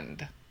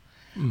friend.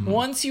 Mm-hmm.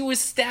 Once you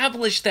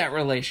establish that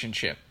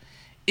relationship,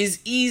 is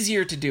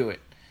easier to do it.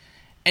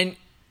 And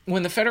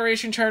when the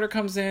Federation Charter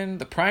comes in,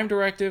 the Prime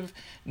Directive,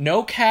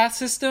 no caste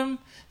system,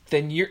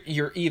 then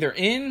you're either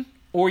in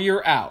or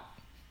you're out.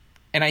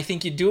 And I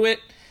think you do it,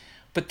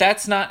 but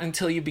that's not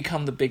until you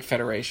become the big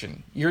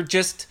Federation. You're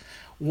just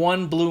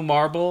one blue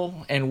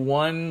marble and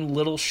one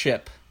little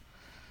ship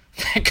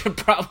that could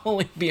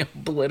probably be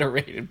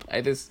obliterated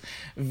by this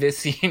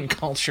Vissian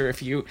culture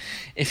if you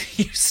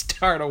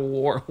start a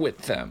war with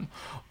them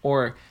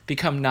or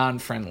become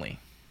non-friendly.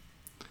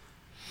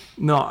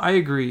 No, I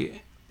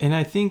agree. And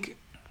I think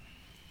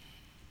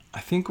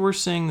we're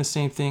saying the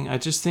same thing. I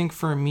just think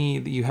for me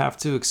that you have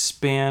to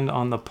expand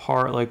on the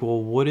part, like,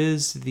 well, what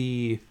is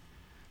the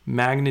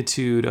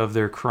magnitude of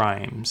their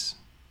crimes?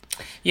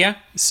 Yeah.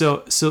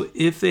 So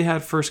if they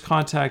had first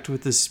contact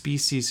with a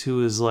species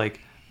who is like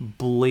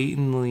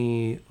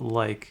blatantly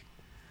like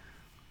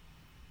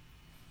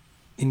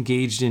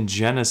engaged in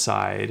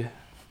genocide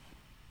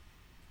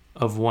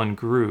of one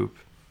group,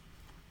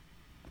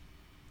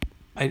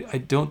 I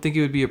don't think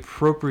it would be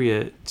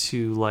appropriate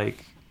to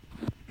like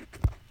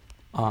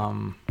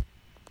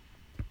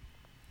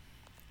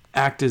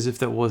act as if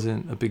that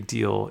wasn't a big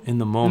deal in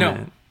the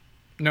moment.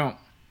 No.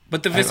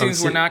 But the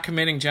Vissians were not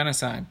committing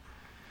genocide.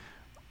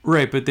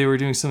 Right, but they were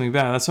doing something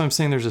bad. That's why I'm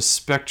saying there's a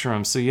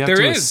spectrum. So you have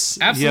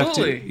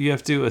absolutely. You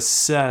have to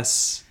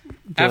assess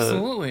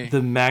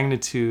the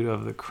magnitude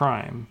of the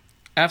crime.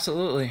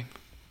 Absolutely.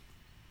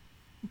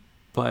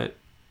 But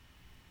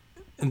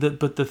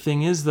the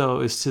thing is,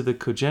 though, is to the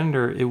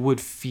Cogenitor, it would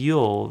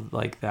feel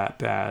like that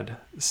bad.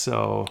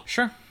 So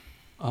sure.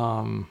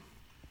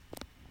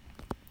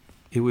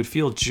 It would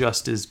feel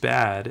just as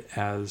bad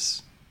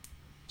as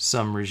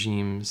some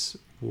regimes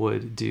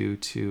would do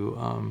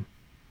to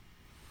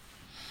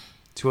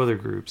other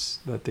groups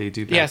that they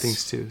do bad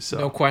things to. So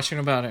no question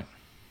about it.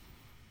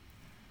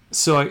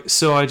 So I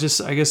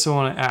guess I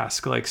want to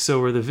ask, like, so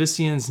were the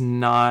Vissians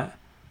not?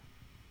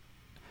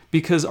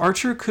 Because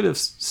Archer could have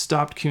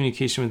stopped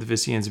communication with the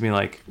Vissians and be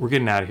like, "We're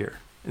getting out of here,"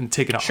 and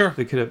taken off. Sure.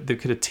 They could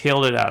have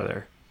tailed it out of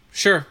there.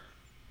 Sure.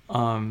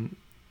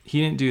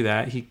 He didn't do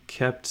that. He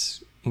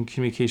kept in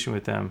communication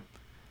with them.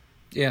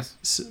 Yes.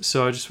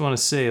 So I just want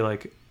to say,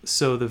 like,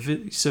 so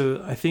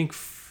I think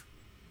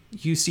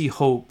you see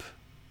hope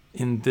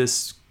in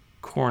this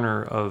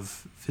corner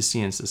of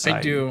Vissian society.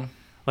 I do.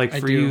 Like,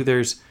 for you,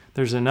 there's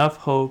enough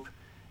hope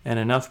and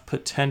enough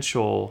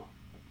potential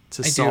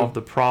to solve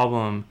the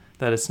problem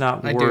that it's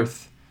not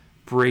worth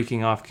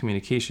breaking off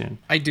communication.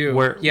 I do.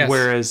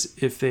 Whereas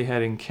if they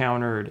had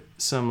encountered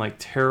some like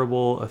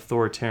terrible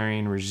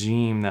authoritarian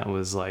regime that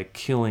was like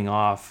killing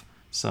off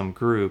some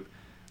group,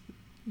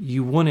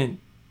 you wouldn't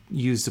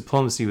use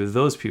diplomacy with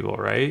those people,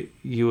 right?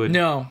 You would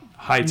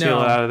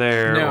hightail it out of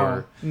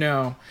there.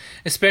 No.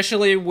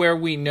 Especially where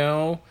we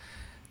know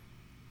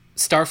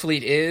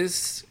Starfleet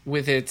is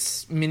with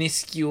its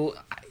minuscule,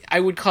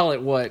 I would call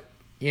it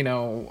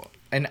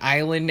an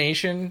island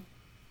nation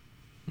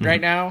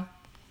right now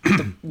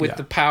with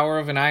the power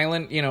of an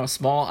island, a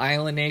small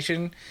island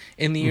nation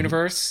in the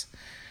universe.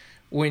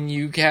 When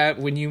you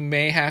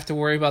may have to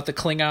worry about the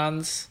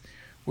Klingons,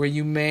 where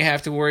you may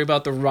have to worry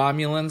about the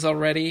Romulans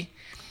already,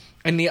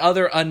 and the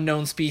other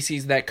unknown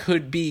species that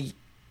could be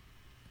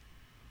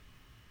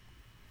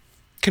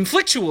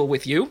conflictual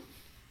with you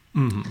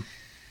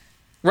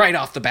right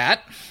off the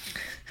bat.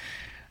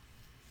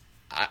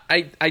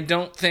 I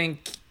don't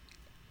think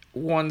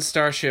one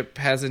starship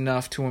has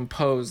enough to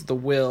impose the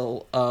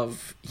will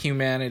of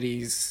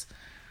humanity's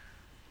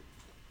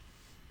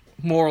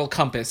moral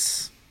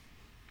compass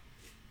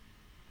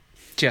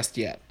just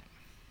yet.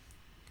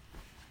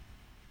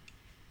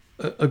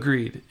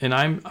 Agreed. And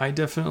I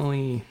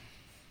definitely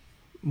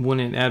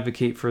wouldn't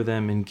advocate for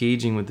them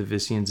engaging with the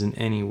Vissians in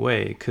any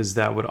way, because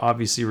that would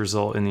obviously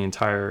result in the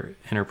entire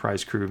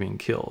Enterprise crew being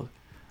killed.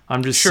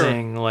 I'm just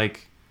saying,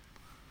 like,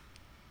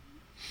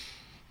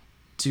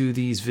 do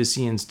these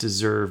Vissians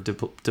deserve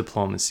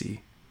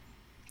diplomacy?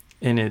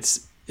 And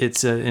it's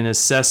an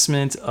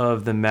assessment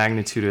of the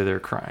magnitude of their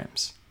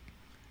crimes.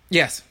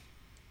 Yes.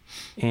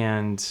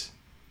 And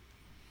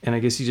I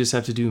guess you just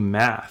have to do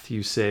math.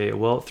 You say,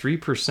 well,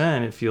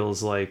 3%, it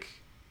feels like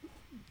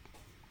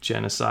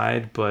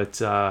genocide,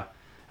 but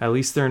at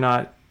least they're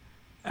not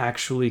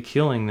actually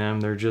killing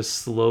them. They're just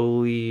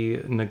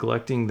slowly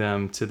neglecting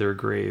them to their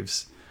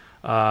graves.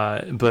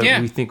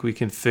 We think we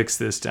can fix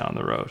this down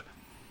the road.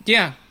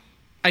 Yeah,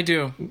 I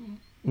do.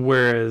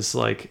 Whereas,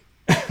 like,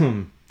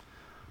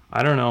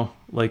 I don't know,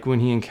 like when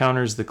he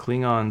encounters the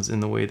Klingons in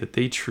the way that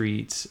they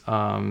treat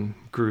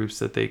groups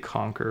that they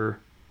conquer,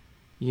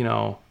 you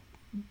know,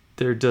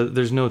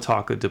 there's no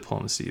talk of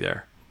diplomacy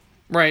there.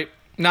 Right.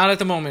 Not at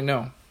the moment,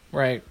 no.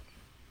 Right.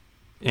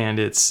 And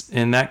it's,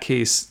 in that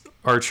case,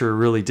 Archer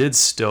really did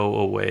stow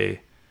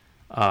away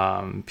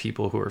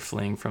people who are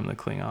fleeing from the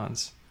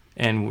Klingons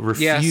and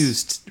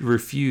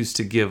refused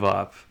to give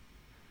up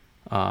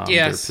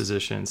their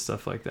position,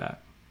 stuff like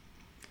that.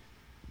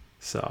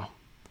 So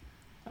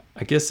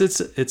I guess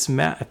it's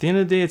math. At the end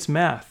of the day, it's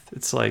math.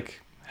 It's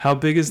like, how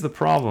big is the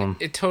problem?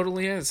 It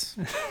totally is.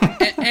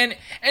 and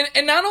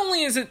not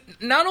only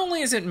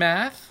is it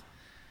math,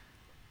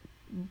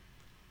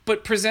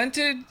 but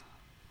presented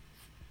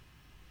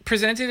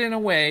in a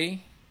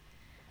way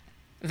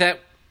that,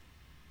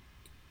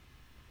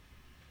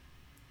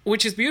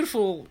 which is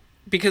beautiful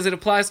because it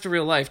applies to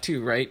real life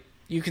too, right?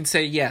 You can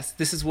say, yes,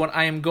 this is what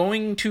I am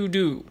going to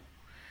do,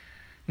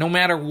 no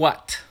matter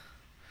what.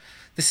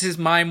 This is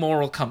my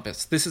moral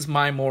compass. This is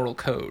my moral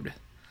code.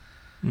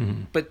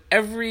 Mm-hmm. But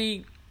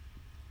every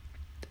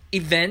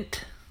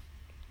event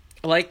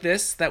like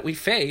this that we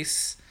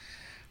face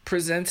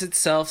presents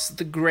itself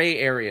the gray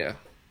area.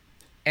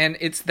 And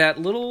it's that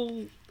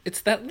little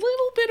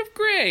bit of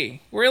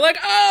gray where you're like,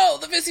 oh,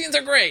 the Vissians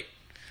are great.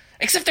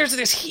 Except there's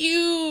this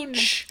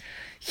huge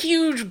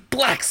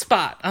black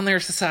spot on their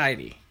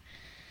society.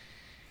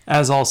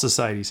 As all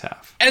societies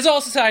have.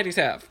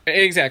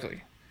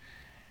 Exactly.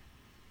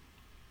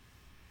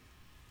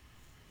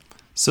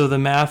 So the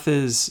math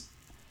is...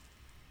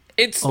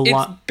 It's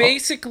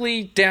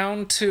basically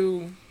down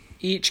to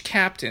each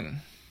captain.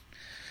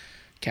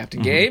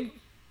 Captain Gabe,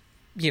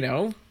 you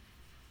know,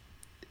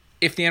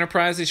 if the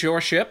Enterprise is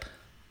your ship,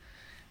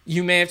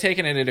 you may have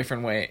taken it a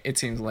different way, it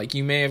seems like.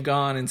 You may have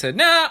gone and said,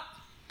 nah,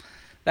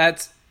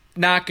 that's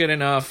not good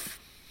enough.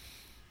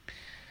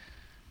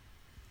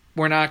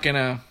 We're not going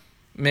to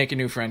make a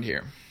new friend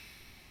here.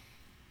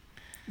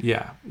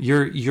 Yeah,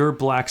 your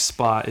black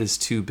spot is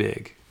too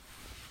big.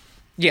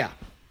 Yeah.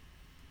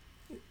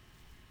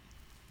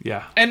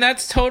 Yeah. And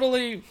that's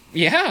totally,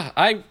 yeah,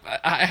 I'm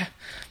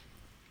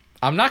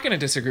not going to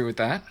disagree with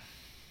that.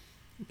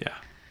 Yeah.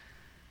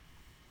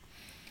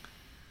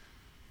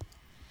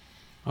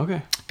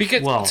 Okay.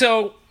 Because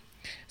so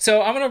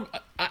I'm going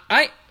to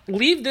I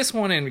leave this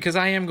one in because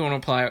I am going to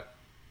apply it.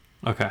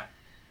 Okay.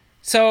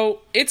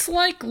 So, it's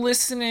like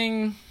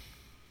listening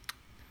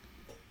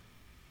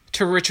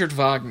to Richard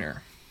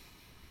Wagner.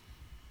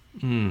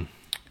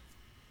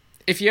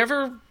 If you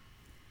ever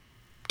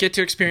get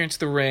to experience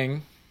the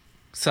Ring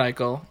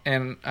cycle,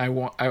 and I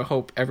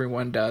hope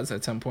everyone does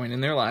at some point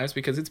in their lives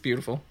because it's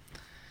beautiful.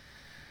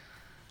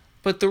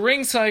 But the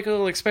Ring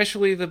cycle,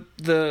 especially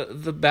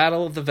the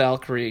Battle of the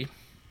Valkyrie,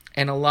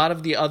 and a lot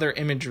of the other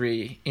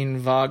imagery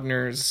in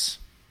Wagner's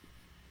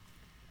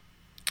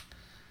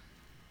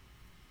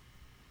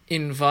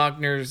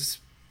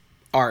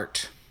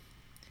art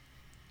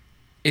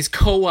is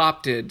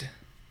co-opted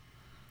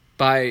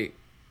by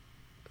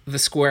the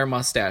square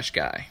mustache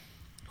guy,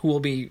 who will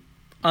be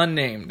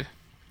unnamed,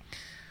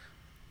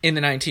 in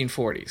the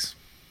 1940s.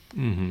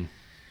 Mm-hmm.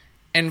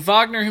 And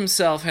Wagner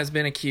himself has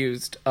been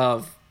accused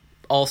of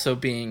also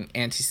being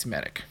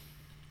anti-Semitic.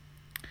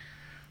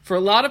 For a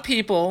lot of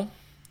people,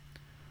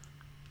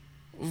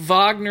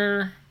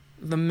 Wagner,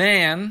 the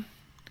man,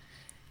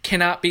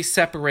 cannot be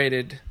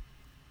separated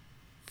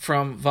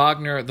from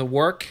Wagner, the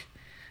work,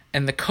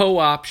 and the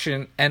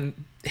co-option,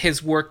 and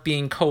his work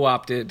being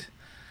co-opted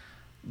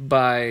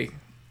by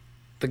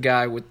the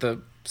guy with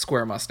the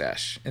square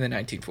mustache in the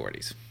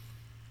 1940s.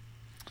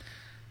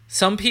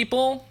 Some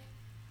people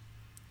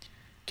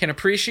can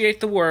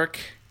appreciate the work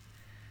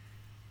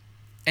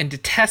and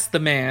detest the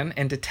man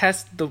and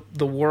detest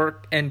the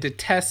work and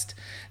detest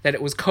that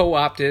it was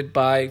co-opted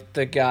by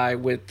the guy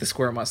with the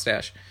square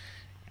mustache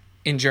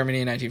in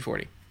Germany in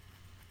 1940.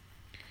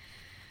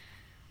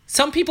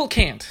 Some people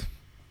can't.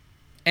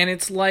 And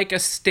it's like a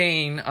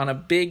stain on a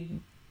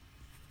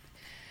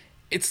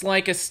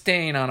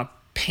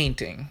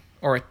painting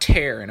or a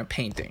tear in a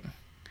painting.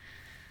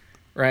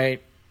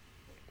 Right?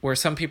 Where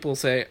some people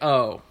say,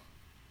 oh,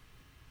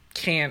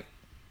 can't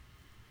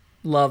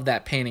love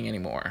that painting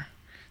anymore.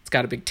 It's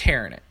got a big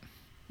tear in it.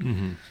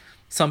 Mm-hmm.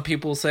 Some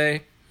people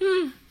say,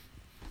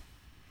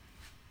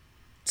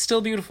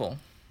 still beautiful.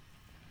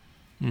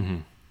 Mm-hmm.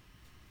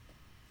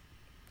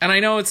 And I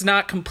know it's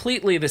not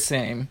completely the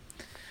same,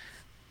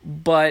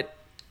 but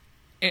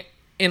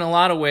in a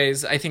lot of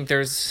ways, I think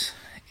there's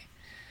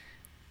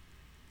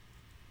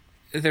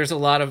a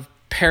lot of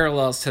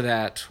parallels to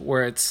that,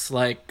 where it's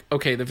like,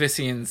 okay, the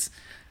Vissians,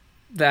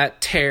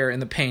 that tear in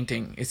the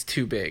painting is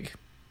too big,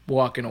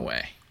 walking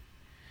away.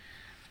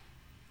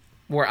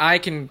 Where I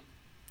can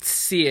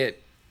see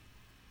it,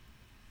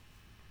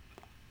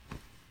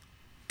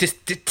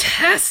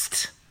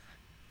 detest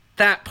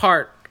that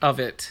part of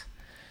it,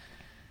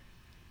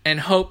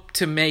 and hope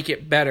to make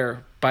it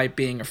better by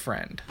being a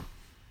friend.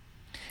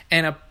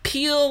 And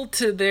appeal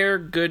to their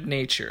good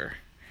nature.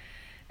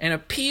 And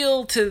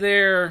appeal to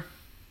their...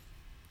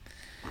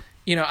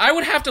 I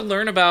would have to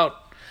learn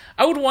about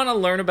I would want to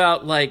learn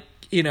about, like,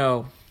 you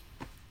know,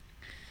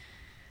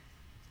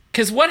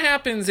 because what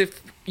happens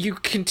if you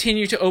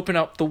continue to open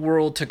up the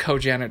world to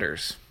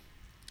cogenitors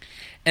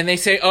and they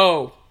say,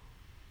 oh,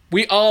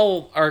 we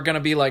all are going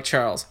to be like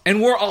Charles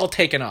and we're all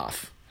taken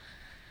off?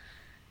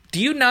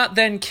 Do you not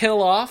then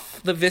kill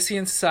off the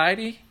Vissian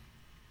society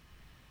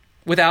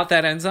without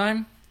that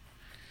enzyme?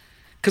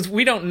 Because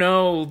we don't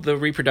know the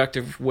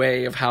reproductive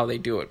way of how they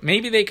do it.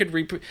 Maybe they could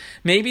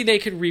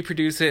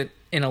reproduce it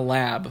in a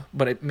lab,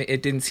 but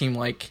it didn't seem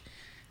like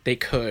they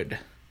could.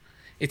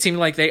 It seemed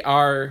like they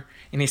are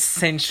an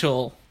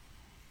essential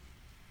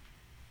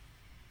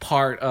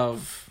part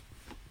of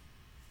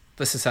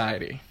the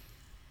society.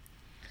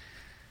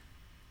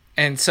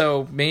 And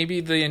so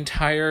maybe the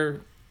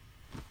entire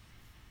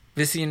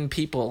Vissian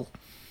people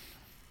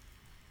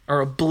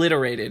are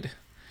obliterated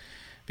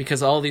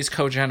because all these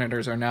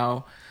cogenitors are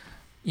now,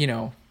 you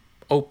know,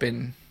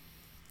 open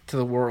to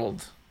the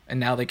world, and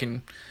now they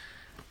can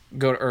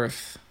go to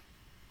Earth,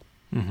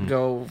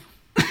 go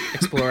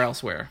explore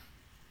elsewhere.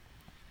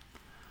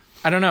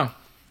 I don't know.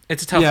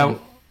 It's a tough one.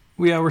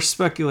 We're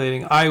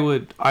speculating. I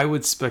would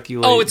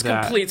speculate. Oh, it's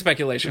complete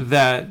speculation.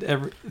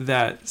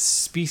 That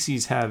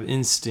species have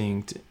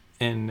instinct,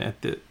 and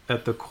at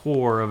the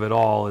core of it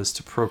all is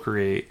to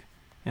procreate,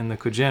 and the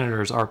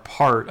cogenitors are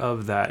part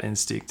of that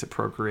instinct to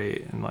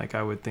procreate. And like,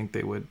 I would think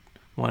they would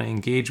want to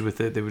engage with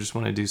it. They would just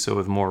want to do so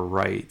with more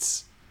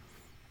rights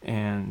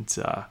and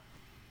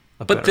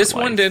but this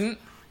one didn't.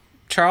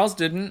 Charles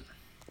didn't.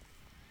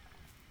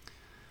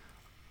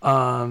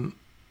 But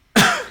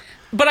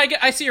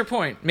I see your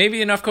point.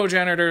 Maybe enough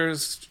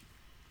cogenitors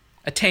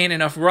attain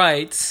enough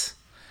rights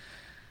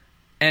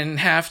and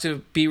have to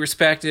be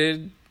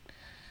respected,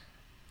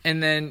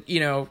 and then,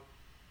 you know,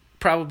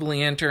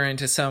 probably enter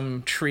into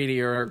some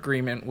treaty or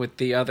agreement with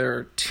the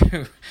other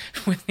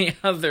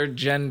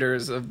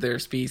genders of their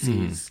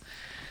species,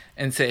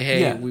 and say,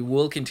 hey, we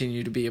will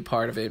continue to be a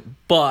part of it,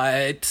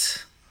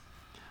 but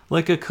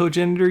like a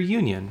cogenitor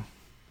union.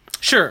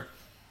 Sure.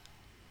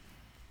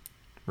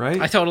 Right?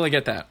 I totally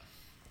get that.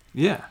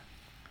 Yeah.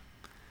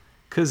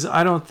 Because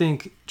I don't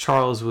think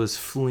Charles was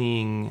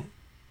fleeing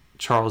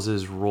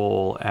Charles's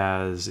role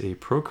as a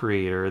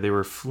procreator. They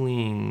were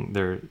fleeing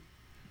the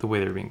way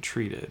they were being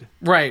treated.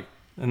 Right.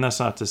 And that's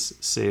not to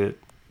say that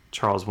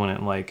Charles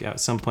wouldn't, like, at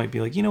some point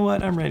be like, you know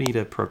what, I'm ready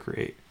to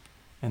procreate.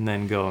 And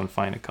then go and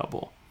find a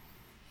couple.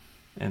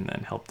 And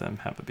then help them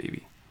have a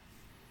baby.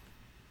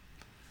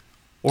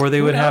 Or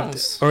they would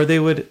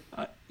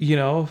you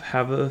know,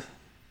 have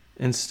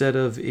instead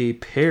of a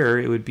pair,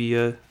 it would be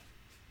a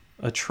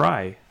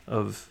try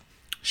of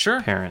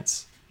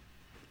parents.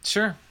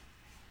 Sure.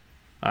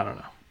 I don't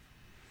know.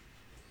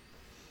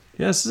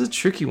 Yeah, this is a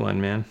tricky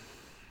one, man.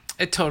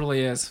 It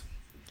totally is.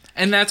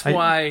 And that's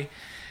why...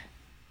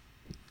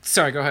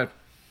 Sorry, go ahead.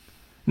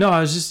 No, I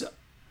was just...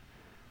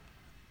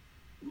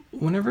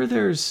 Whenever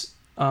there's...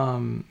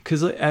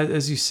 Because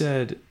as you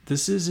said,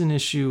 this is an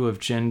issue of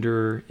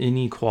gender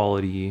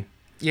inequality.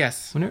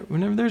 Yes.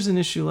 Whenever there's an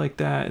issue like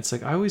that, it's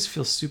like I always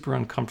feel super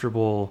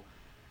uncomfortable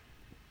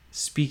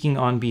speaking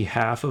on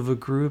behalf of a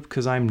group,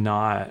 because I'm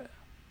not.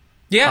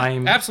 Yeah,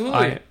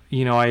 absolutely.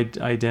 I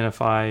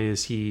identify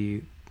as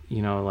he,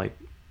 like.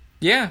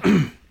 Yeah.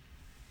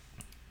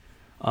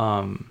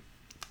 Born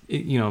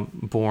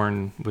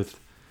with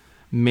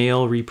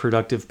male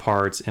reproductive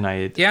parts, and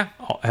I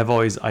have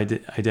always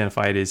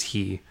identified as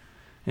he,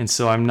 and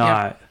so I'm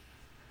not. Yeah.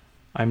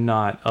 I'm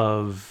not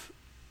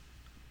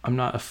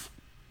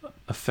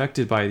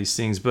affected by these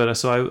things, but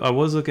so I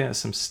was looking at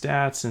some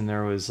stats, and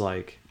there was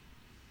like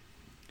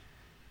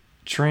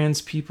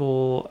trans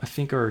people I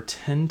think are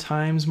 10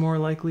 times more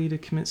likely to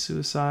commit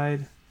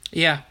suicide.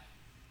 Yeah.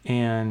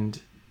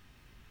 And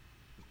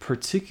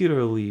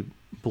particularly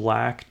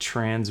black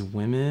trans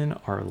women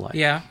are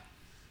like,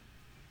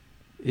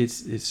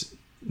 it's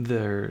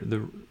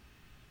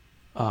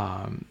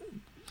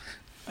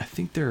I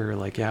think their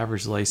like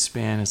average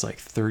lifespan is like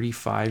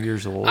 35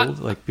 years old,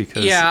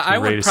 because the I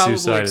rate would of probably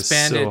suicide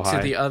expand is so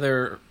it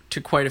high.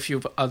 to quite a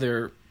few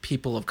other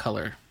people of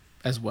color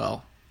as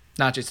well,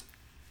 not just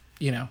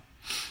But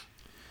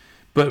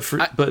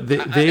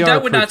they are.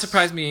 That would not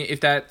surprise me if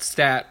that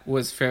stat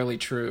was fairly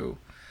true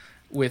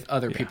with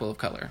other people of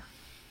color.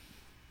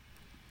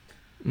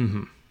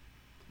 Mm-hmm.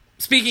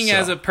 Speaking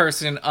as a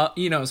person,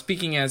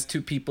 speaking as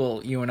two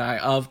people, you and I,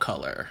 of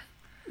color.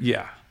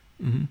 Yeah.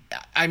 Mm-hmm.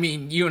 I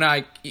mean, you and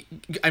I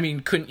mean,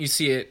 couldn't you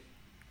see it?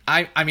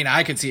 I mean,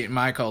 I could see it in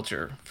my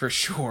culture for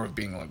sure, of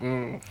being like,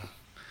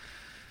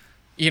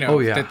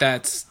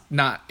 that's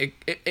not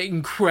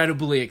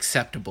incredibly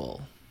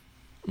acceptable.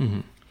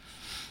 Mm-hmm.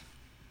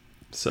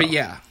 So. But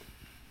yeah.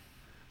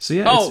 So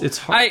yeah, it's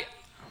hard.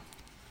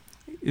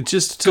 It's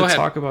just to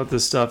talk about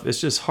this stuff. It's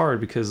just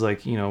hard because,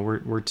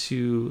 we're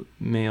two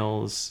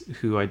males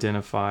who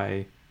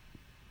identify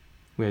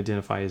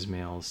as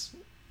males.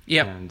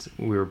 Yep. And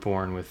we were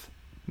born with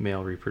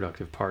male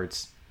reproductive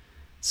parts.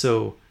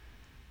 So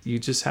you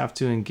just have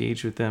to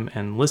engage with them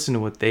and listen to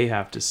what they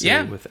have to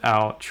say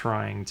without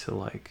trying to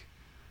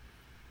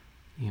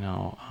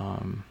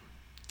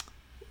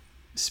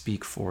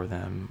speak for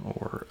them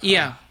or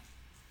yeah.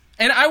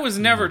 And I was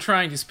never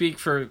trying to speak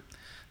for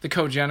the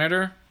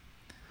Cogenitor.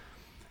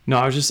 No,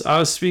 I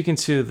was speaking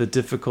to the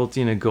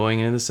difficulty in going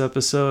into this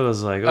episode. I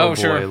was like, oh boy,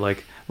 sure.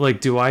 like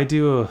do I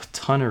do a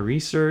ton of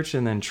research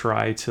and then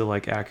try to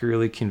like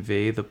accurately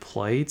convey the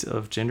plight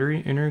of gender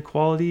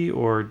inequality,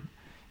 or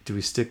do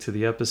we stick to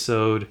the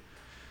episode?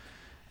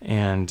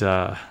 And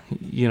because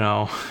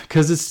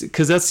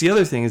that's the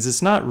other thing, is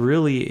it's not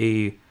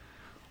really a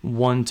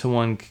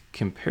one-to-one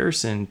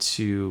comparison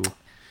to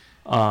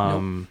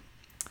Nope.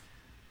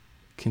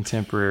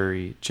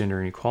 contemporary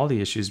gender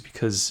inequality issues,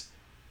 because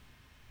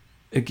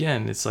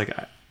again, it's like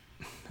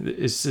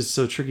it's just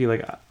so tricky.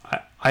 Like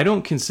I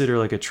don't consider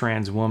like a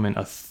trans woman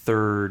a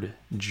third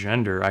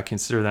gender. I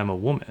consider them a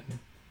woman.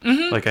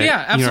 Mm-hmm. Like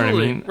yeah,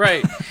 absolutely, you know what I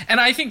mean? Right. And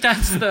I think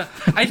that's the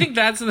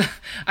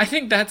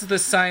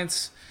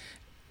science.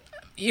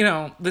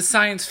 The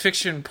science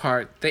fiction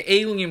part, the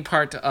alien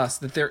part to us,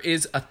 that there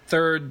is a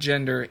third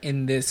gender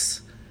in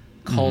this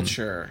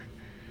culture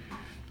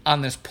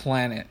on this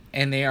planet,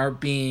 and they are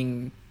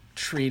being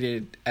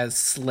treated as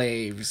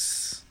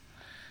slaves.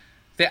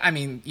 They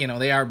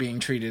are being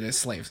treated as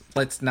slaves.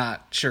 Let's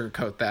not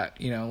sugarcoat that.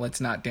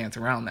 Let's not dance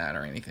around that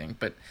or anything.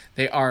 But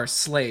they are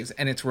slaves,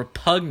 and it's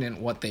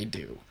repugnant what they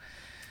do.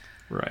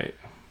 Right.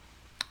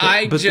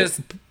 But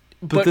then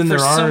for there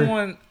are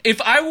someone, if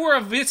I were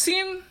a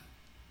Vissian,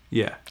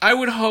 yeah, I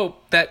would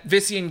hope that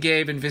Vissian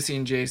Gabe and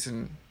Vissian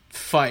Jason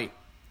fight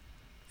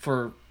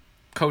for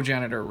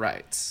Cogenitor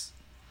rights.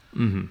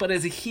 Mm-hmm. But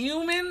as a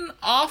human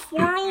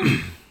off-world,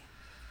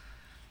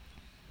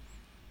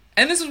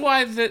 and this is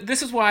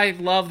why I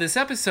love this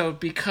episode,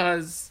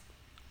 because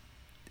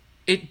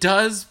it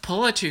does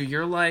pull at you.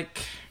 You're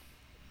like,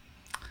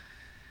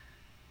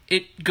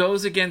 it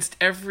goes against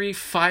every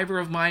fiber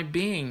of my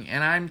being,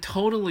 and I'm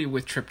totally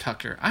with Trip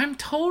Tucker.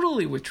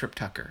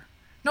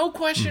 No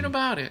question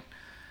about it.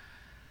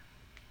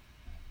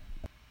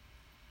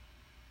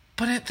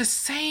 But at the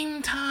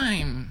same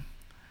time,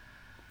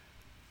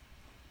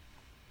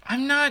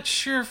 I'm not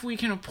sure if we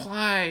can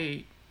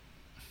apply.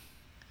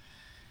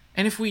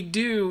 And if we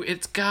do,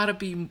 it's got to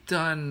be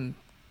done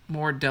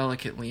more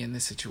delicately in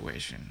this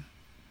situation.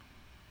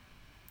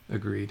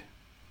 Agreed.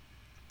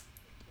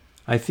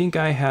 I think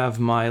I have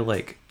my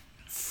like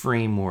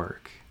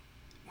framework,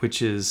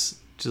 which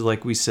is just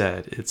like we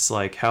said, it's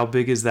like, how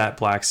big is that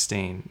black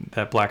stain,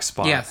 that black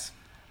spot?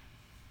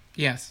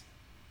 Yes.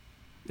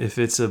 If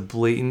it's a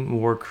blatant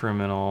war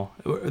criminal,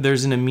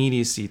 there's an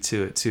immediacy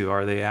to it too.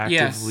 Are they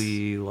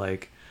actively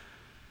like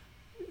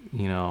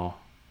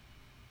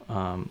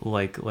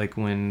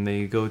when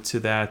they go to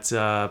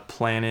that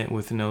planet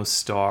with no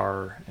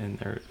star,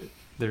 and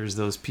there's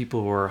those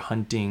people who are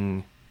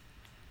hunting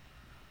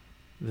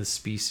the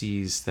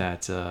species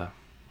that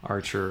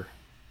Archer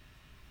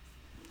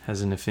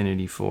has an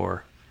affinity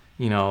for.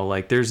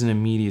 Like there's an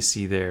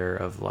immediacy there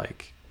of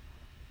like,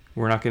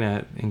 we're not going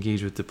to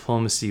engage with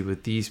diplomacy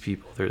with these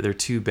people. They're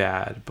too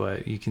bad.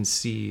 But you can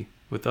see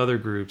with other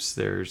groups,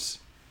 there's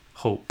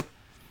hope.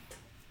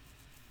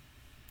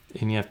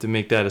 And you have to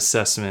make that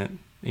assessment,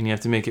 and you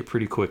have to make it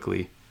pretty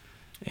quickly.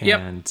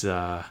 And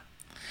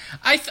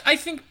I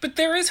think, but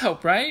there is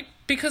hope, right?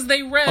 Because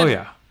they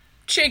read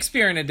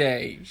Shakespeare in a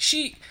day.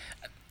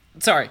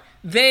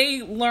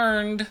 They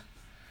learned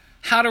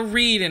how to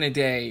read in a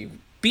day.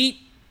 Beat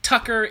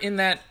Tucker in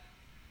that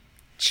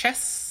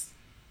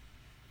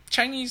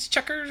Chinese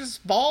checkers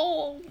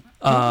ball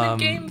movement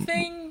game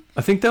thing.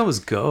 I think that was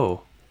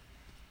Go.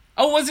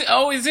 Oh, was it?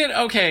 Oh, is it?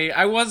 Okay,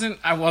 I was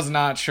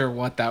not sure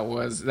what that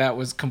was. That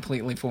was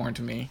completely foreign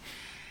to me.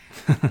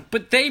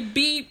 But they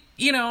beat,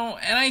 and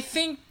I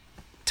think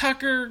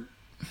Tucker.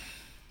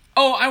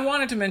 Oh, I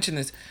wanted to mention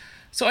this.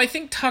 So I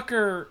think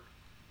Tucker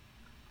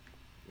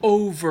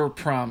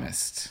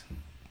overpromised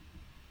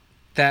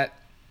that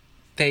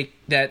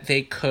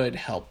they could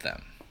help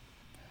them.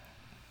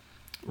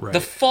 Right.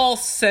 The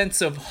false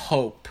sense of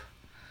hope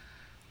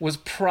was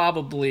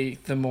probably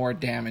the more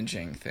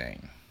damaging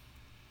thing.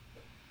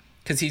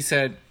 Because he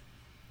said,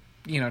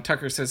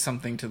 Tucker says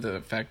something to the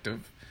effect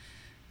of,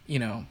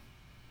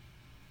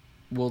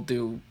 we'll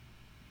do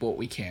what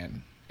we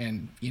can,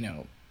 and,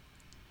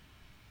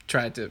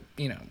 try to,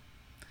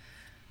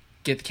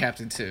 get the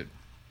captain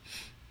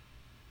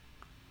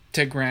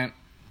to grant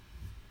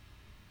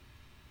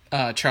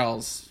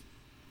Charles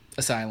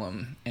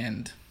asylum,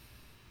 and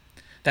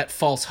that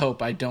false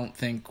hope I don't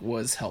think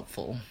was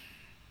helpful.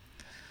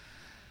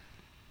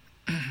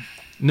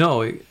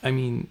 No,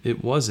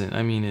 it wasn't.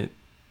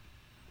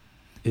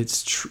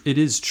 It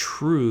is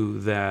true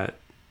that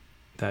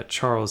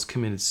Charles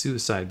committed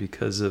suicide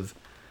because of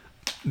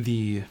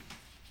the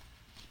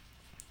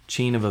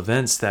chain of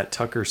events that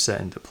Tucker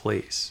set into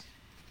place.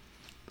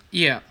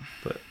 Yeah.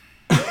 But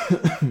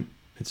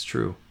it's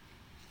true.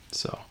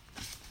 So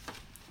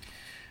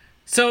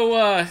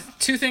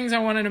two things I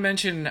wanted to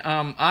mention.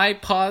 I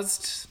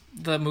paused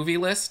the movie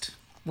list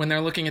when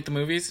they're looking at the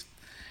movies,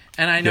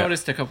 and I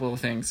noticed a couple of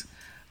things.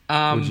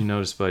 What'd you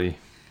notice, buddy?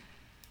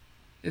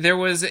 There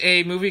was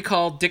a movie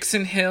called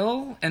Dixon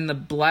Hill and the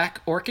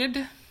Black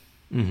Orchid.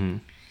 Mm-hmm.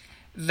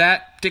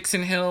 That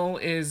Dixon Hill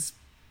is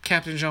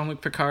Captain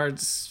Jean-Luc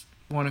Picard's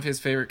one of his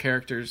favorite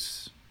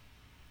characters.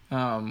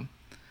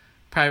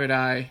 Private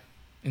Eye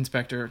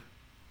Inspector.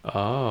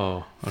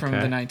 Oh, okay. From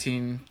the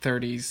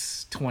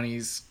 1930s,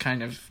 20s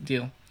kind of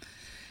deal.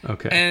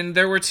 Okay. And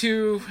there were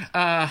two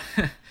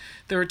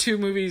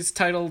movies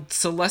titled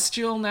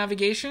Celestial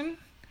Navigation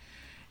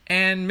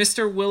and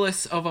Mr.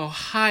 Willis of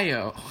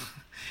Ohio.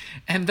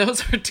 And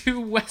those are two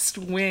West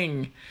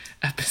Wing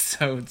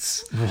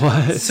episodes.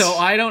 What? So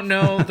I don't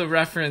know the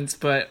reference,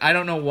 but I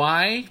don't know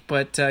why.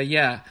 But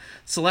yeah,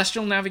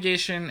 Celestial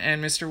Navigation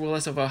and Mr.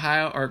 Willis of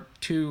Ohio are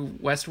two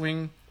West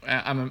Wing.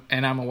 I'm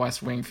a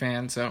West Wing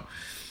fan, so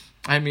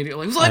I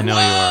immediately was like,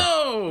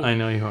 "Whoa!" I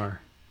know you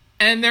are.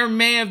 And there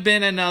may have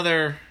been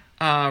another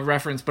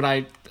reference, but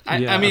I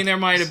mean, there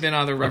might have been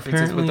other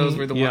references, but those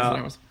were the ones that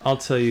I was. I'll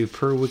tell you,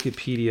 per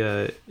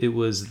Wikipedia, it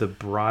was The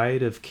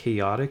Bride of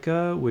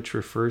Chaotica, which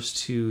refers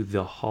to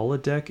the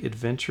holodeck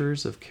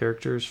adventures of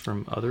characters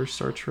from other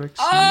Star Trek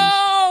series.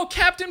 Oh,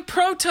 Captain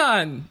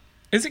Proton!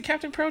 Is it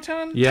Captain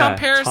Proton? Yeah, Tom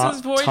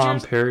Paris's Voyager? Tom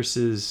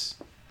Paris's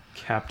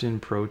Captain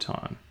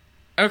Proton.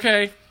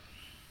 Okay.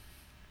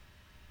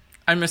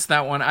 I missed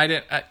that one. I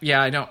didn't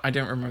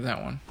remember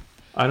that one.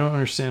 I don't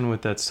understand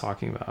what that's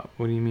talking about.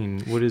 What do you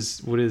mean? What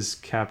is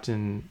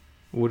Captain?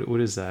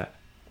 What is that?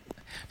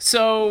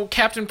 So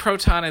Captain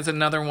Proton is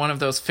another one of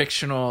those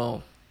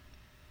fictional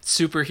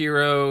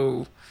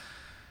superhero,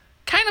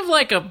 kind of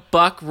like a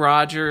Buck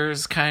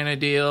Rogers kind of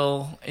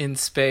deal in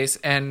space.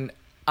 And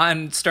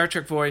on Star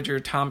Trek Voyager,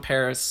 Tom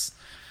Paris,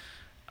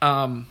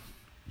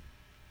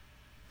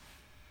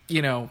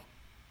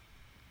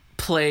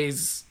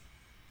 plays,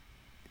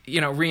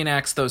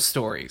 reenacts those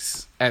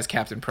stories as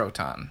Captain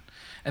Proton.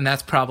 And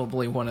that's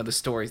probably one of the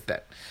stories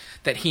that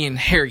he and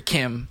Harry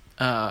Kim,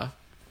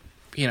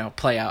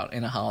 play out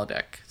in a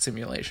holodeck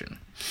simulation.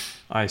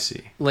 I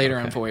see. Later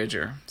on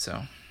Voyager,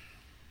 so.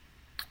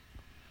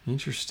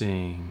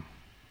 Interesting.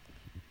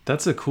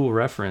 That's a cool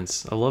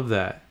reference. I love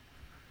that.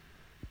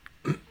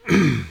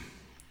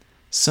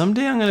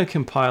 Someday I'm going to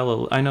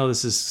compile I know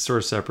this is sort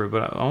of separate,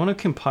 but I want to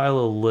compile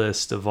a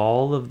list of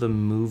all of the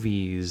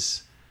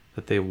movies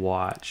that they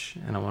watch,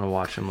 and I want to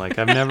watch them. Like,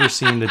 I've never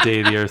seen The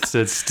Day the Earth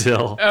Stood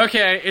Still.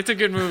 Okay, it's a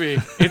good movie.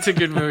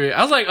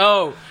 I was like,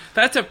 oh,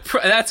 that's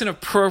an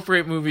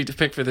appropriate movie to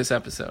pick for this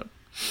episode.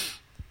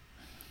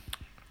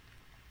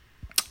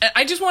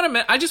 I just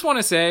want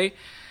to say,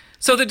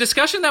 so the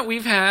discussion that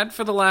we've had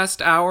for the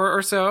last hour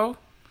or so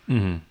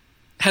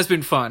has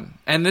been fun,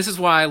 and this is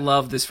why I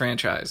love this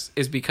franchise,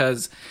 is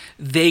because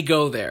they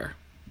go there.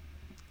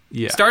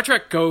 Yeah, Star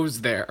Trek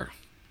goes there.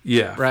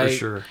 Yeah, right? For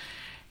sure.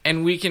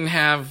 And we can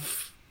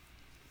have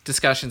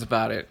discussions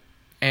about it,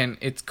 and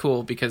it's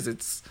cool because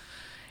it's.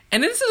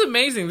 And this is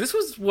amazing. This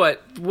was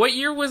what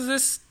year was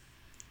this?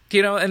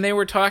 And they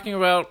were talking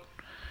about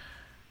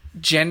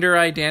gender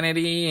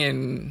identity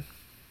in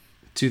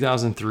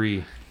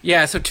 2003.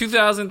 Yeah, so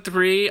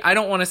 2003. I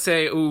don't want to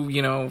say,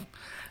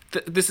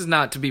 this is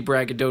not to be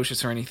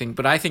braggadocious or anything,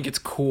 but I think it's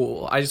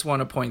cool. I just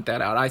want to point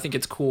that out. I think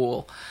it's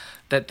cool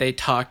that they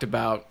talked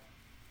about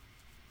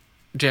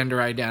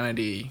gender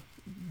identity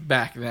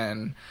back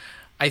then.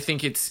 I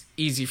think it's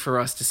easy for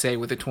us to say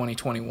with a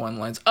 2021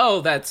 lens,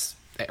 oh, that's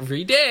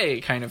every day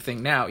kind of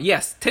thing now.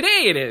 Yes,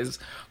 today it is.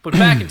 But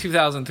back in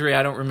 2003,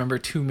 I don't remember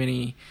too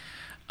many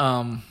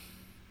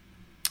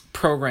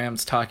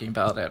programs talking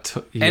about it.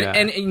 Yeah.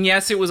 And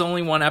yes, it was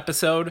only one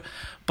episode,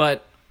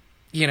 but,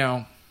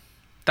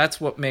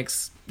 that's what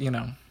makes,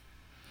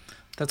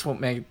 that's what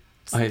made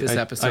this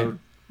episode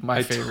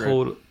my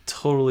favorite.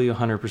 Totally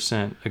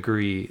 100%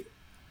 agree.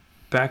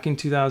 Back in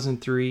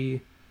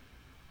 2003,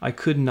 I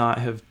could not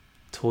have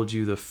told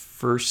you the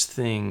first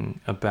thing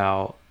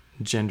about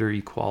gender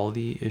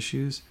equality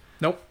issues.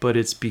 Nope. But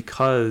it's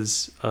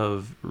because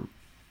of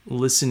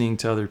listening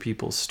to other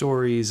people's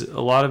stories,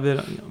 a lot of it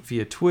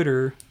via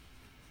Twitter.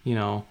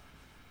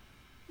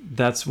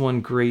 That's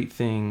one great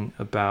thing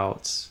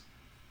about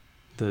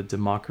the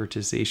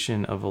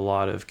democratization of a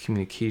lot of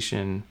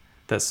communication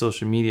that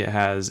social media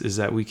has, is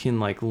that we can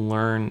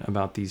learn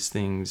about these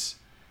things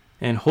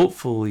and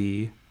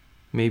hopefully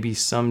maybe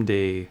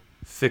someday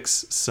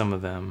fix some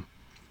of them.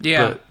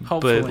 Yeah,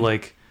 hopefully.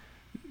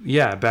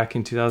 But back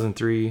in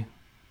 2003,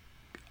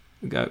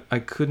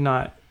 I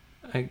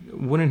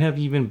wouldn't have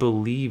even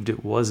believed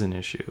it was an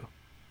issue.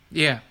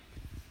 Yeah.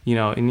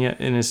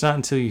 And it's not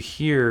until you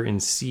hear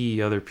and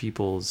see other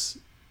people's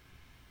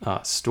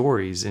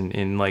stories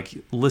and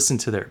listen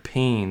to their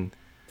pain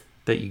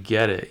that you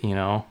get it,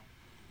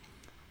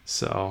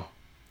 So,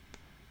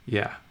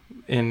 yeah.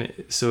 And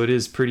so it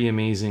is pretty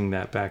amazing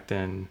that back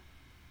then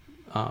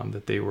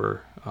that they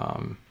were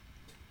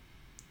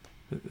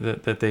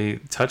that they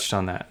touched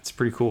on that. It's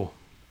pretty cool.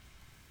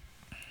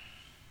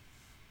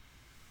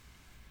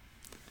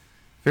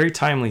 Very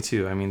timely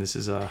too. I mean, this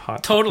is a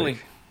hot totally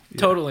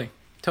topic.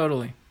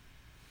 Totally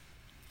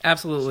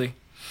absolutely.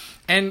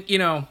 And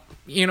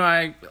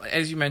I,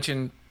 as you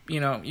mentioned,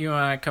 you and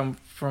I come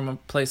from a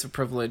place of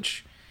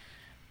privilege,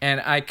 and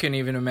I couldn't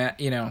even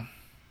imagine,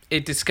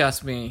 it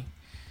disgusts me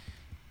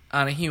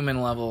on a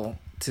human level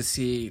to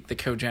see the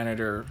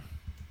Cogenitor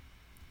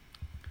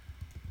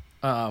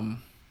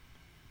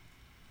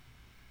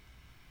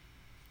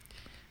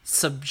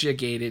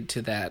subjugated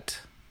to that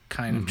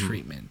kind of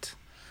treatment.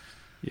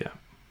 Yeah.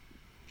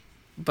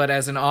 But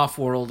as an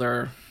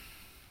off-worlder,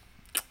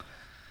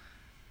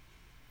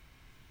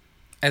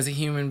 as a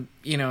human,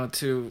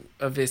 to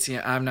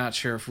Avicii, I'm not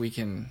sure if we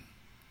can...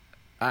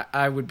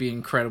 I would be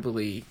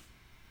incredibly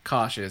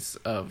cautious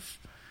of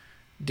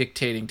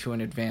dictating to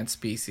an advanced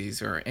species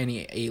or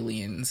any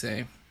alien,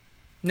 say,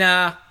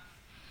 nah,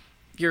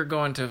 you're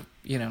going to,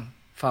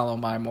 follow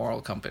my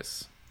moral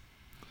compass.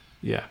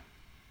 Yeah.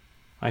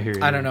 I hear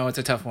you. I don't know. It's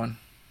a tough one.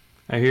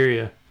 I hear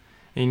you.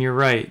 And you're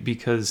right,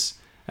 because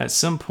at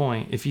some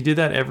point, if you did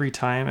that every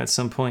time, at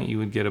some point you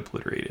would get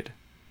obliterated.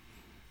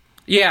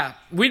 Yeah,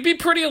 we'd be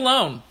pretty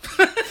alone.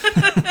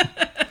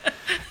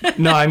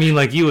 No, I mean,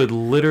 like, you would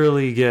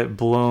literally get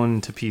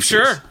blown to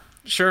pieces.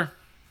 Sure.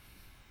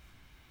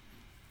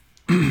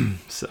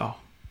 So.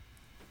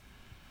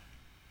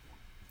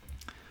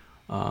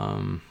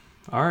 All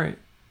right.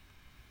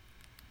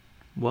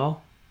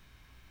 Well,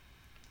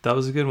 that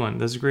was a good one.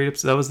 That was a great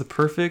episode. That was the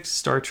perfect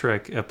Star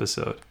Trek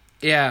episode.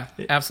 Yeah,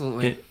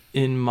 absolutely.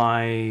 In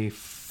my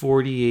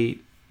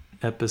 48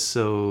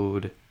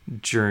 episode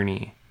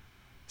journey.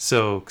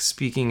 So,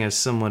 speaking as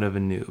somewhat of a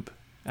noob,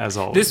 as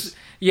always.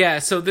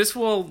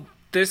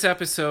 This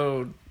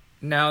episode,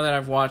 now that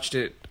I've watched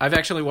it, I've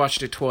actually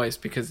watched it twice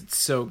because it's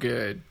so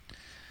good.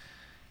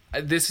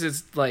 This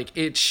is like,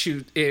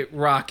 it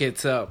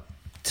rockets up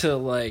to,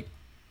 like,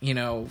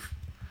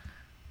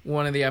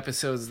 one of the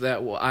episodes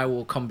that I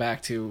will come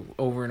back to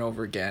over and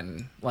over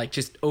again. Like,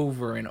 just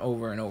over and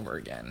over and over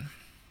again.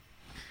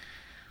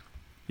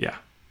 Yeah.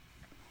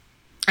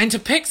 And to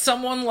pick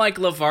someone like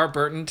LeVar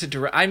Burton to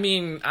direct, I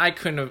mean, I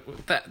couldn't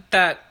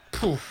have,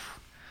 poof.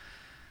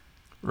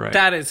 Right.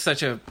 That is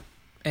such an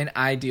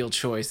ideal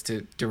choice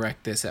to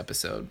direct this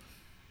episode.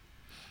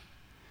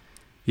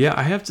 Yeah,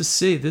 I have to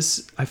say,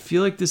 I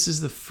feel like this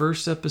is the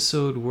first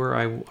episode where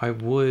I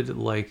would,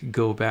 like,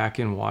 go back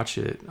and watch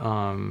it,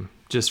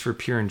 just for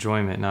pure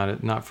enjoyment,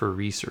 not for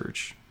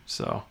research.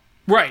 So.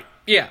 Right.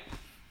 Yeah.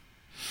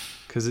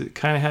 Because it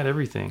kind of had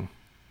everything.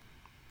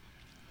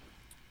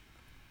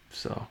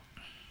 So.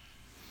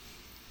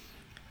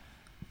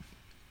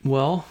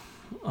 Well,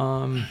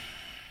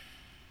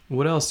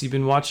 what else? You've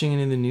been watching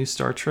any of the new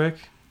Star Trek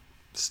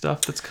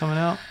stuff that's coming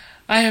out?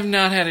 I have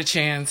not had a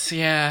chance.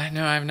 Yeah,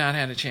 no, I have not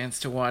had a chance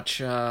to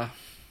watch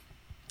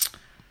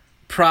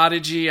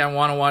Prodigy. I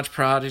want to watch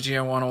Prodigy.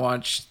 I want to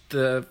watch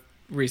the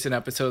recent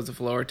episodes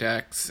of Lower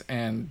Decks,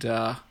 and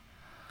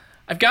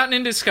I've gotten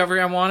into Discovery.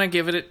 I want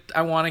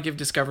to give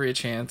Discovery a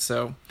chance.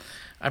 So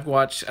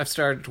I've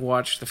started to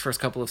watch the first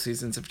couple of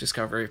seasons of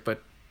Discovery,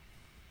 but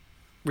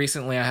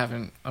recently I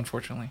haven't,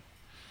 unfortunately.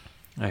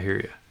 I hear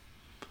you.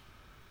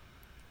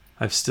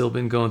 I've still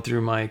been going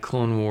through my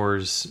Clone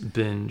Wars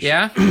binge.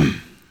 Yeah?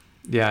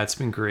 Yeah, it's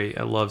been great.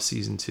 I love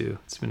season 2.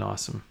 It's been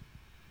awesome.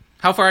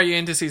 How far are you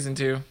into season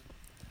 2?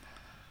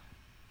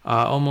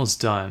 Almost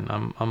done.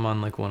 I'm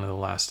on, like, one of the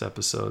last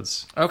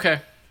episodes.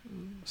 Okay.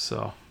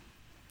 So.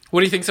 What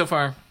do you think so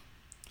far?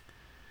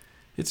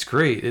 It's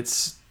great.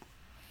 It's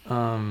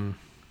there's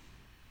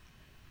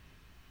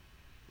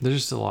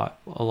just a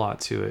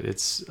lot to it.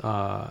 It's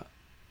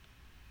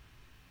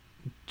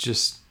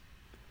just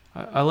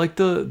I like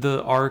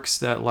the arcs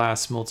that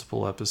last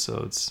multiple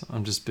episodes.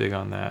 I'm just big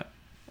on that.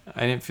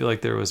 I didn't feel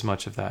like there was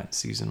much of that in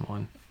season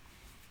 1.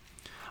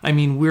 I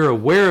mean, we're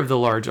aware of the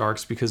large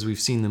arcs because we've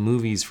seen the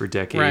movies for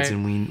decades, right,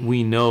 and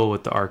we know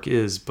what the arc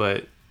is,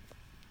 but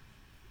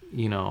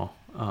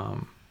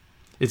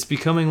it's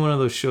becoming one of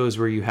those shows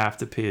where you have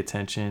to pay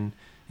attention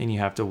and you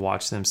have to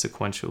watch them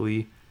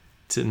sequentially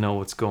to know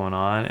what's going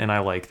on, and I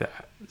like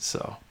that.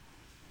 So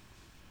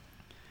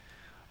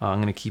I'm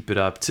gonna keep it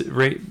up.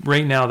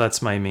 Right now,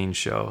 that's my main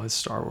show. Is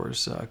Star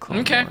Wars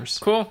Clone Wars.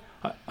 Cool.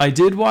 I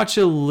did watch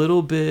a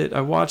little bit.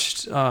 I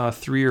watched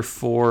 3 or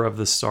 4 of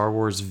the Star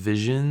Wars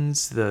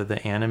Visions,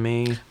 the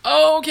anime.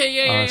 Oh, okay,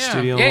 yeah.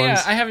 Studio ones.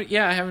 I haven't.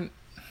 How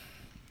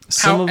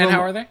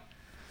are they?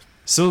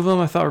 Some of them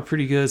I thought were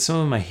pretty good. Some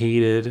of them I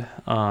hated.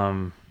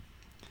 I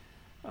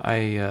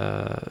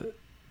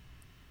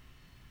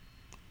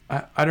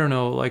don't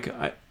know. Like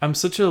I'm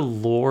such a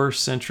lore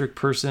centric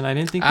person. I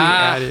didn't think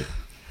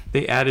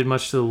they added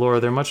much to the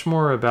lore. They're much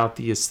more about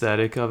the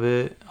aesthetic of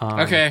it.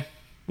 Okay.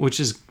 Which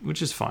is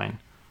fine.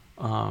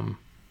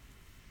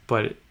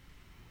 But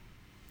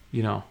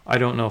I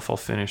don't know if I'll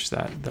finish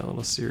that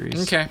little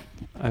series. Okay.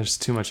 There's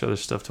too much other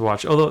stuff to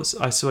watch. Although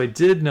I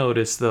did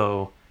notice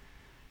though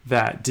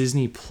that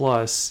Disney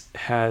Plus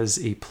has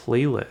a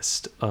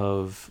playlist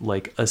of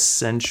like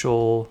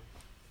essential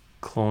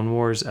Clone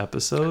Wars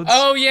episodes.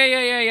 Oh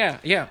yeah.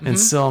 Mm-hmm. And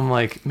so I'm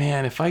like,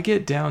 man, if I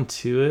get down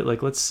to it,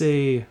 like let's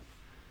say,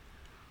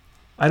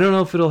 I don't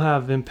know if it'll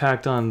have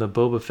impact on the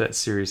Boba Fett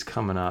series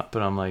coming up,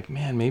 but I'm like,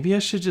 man, maybe I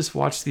should just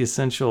watch the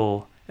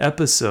essential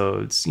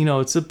episodes.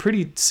 It's a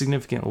pretty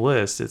significant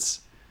list. It's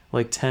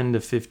like 10 to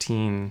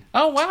 15.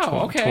 Oh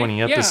wow, okay.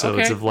 20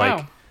 episodes of like.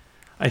 Wow.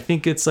 I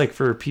think it's like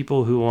for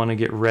people who want to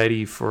get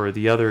ready for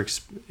the other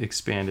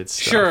expanded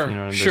stuff. Sure, You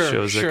know, the sure,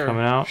 shows that sure, are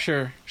coming out.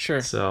 Sure.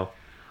 So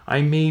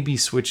I may be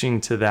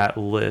switching to that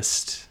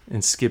list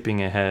and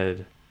skipping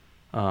ahead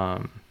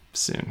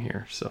soon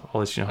here. So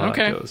I'll let you know how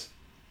that goes.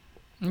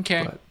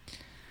 Okay.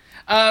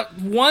 But.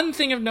 One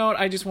thing of note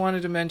I just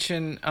wanted to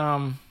mention,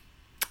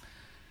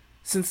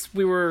 since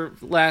we were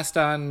last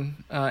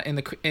on in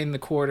the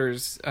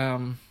quarters,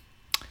 Camille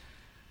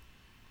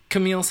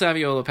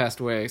Saviola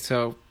passed away.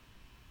 So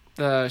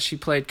she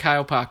played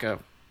Kyle Paka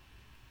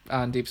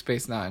on Deep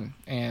Space Nine,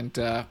 and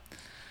to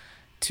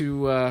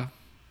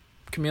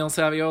Camille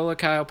Saviola,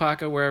 Kyle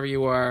Paka, wherever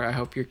you are, I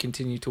hope you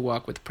continue to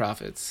walk with the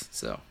prophets.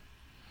 So,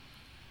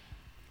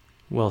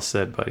 well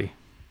said, buddy.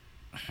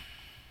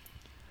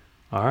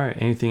 All right.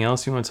 Anything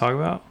else you want to talk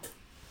about?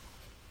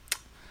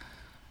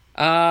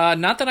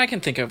 Not that I can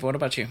think of. What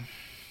about you?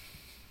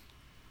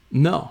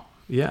 No.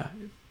 Yeah,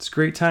 it's a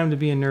great time to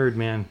be a nerd,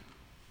 man.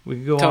 We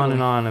could go on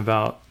and on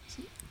about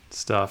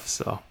stuff.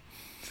 So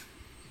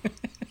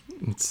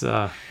it's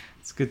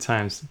good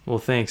times. Well,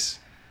 thanks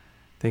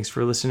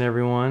for listening,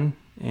 everyone,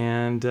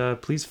 and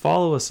please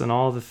follow us on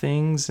all the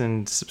things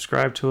and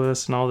subscribe to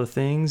us and all the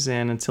things.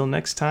 And until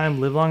next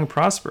time, live long and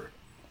prosper.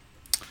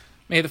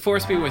 May the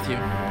force be with you.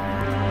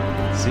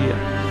 See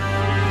ya.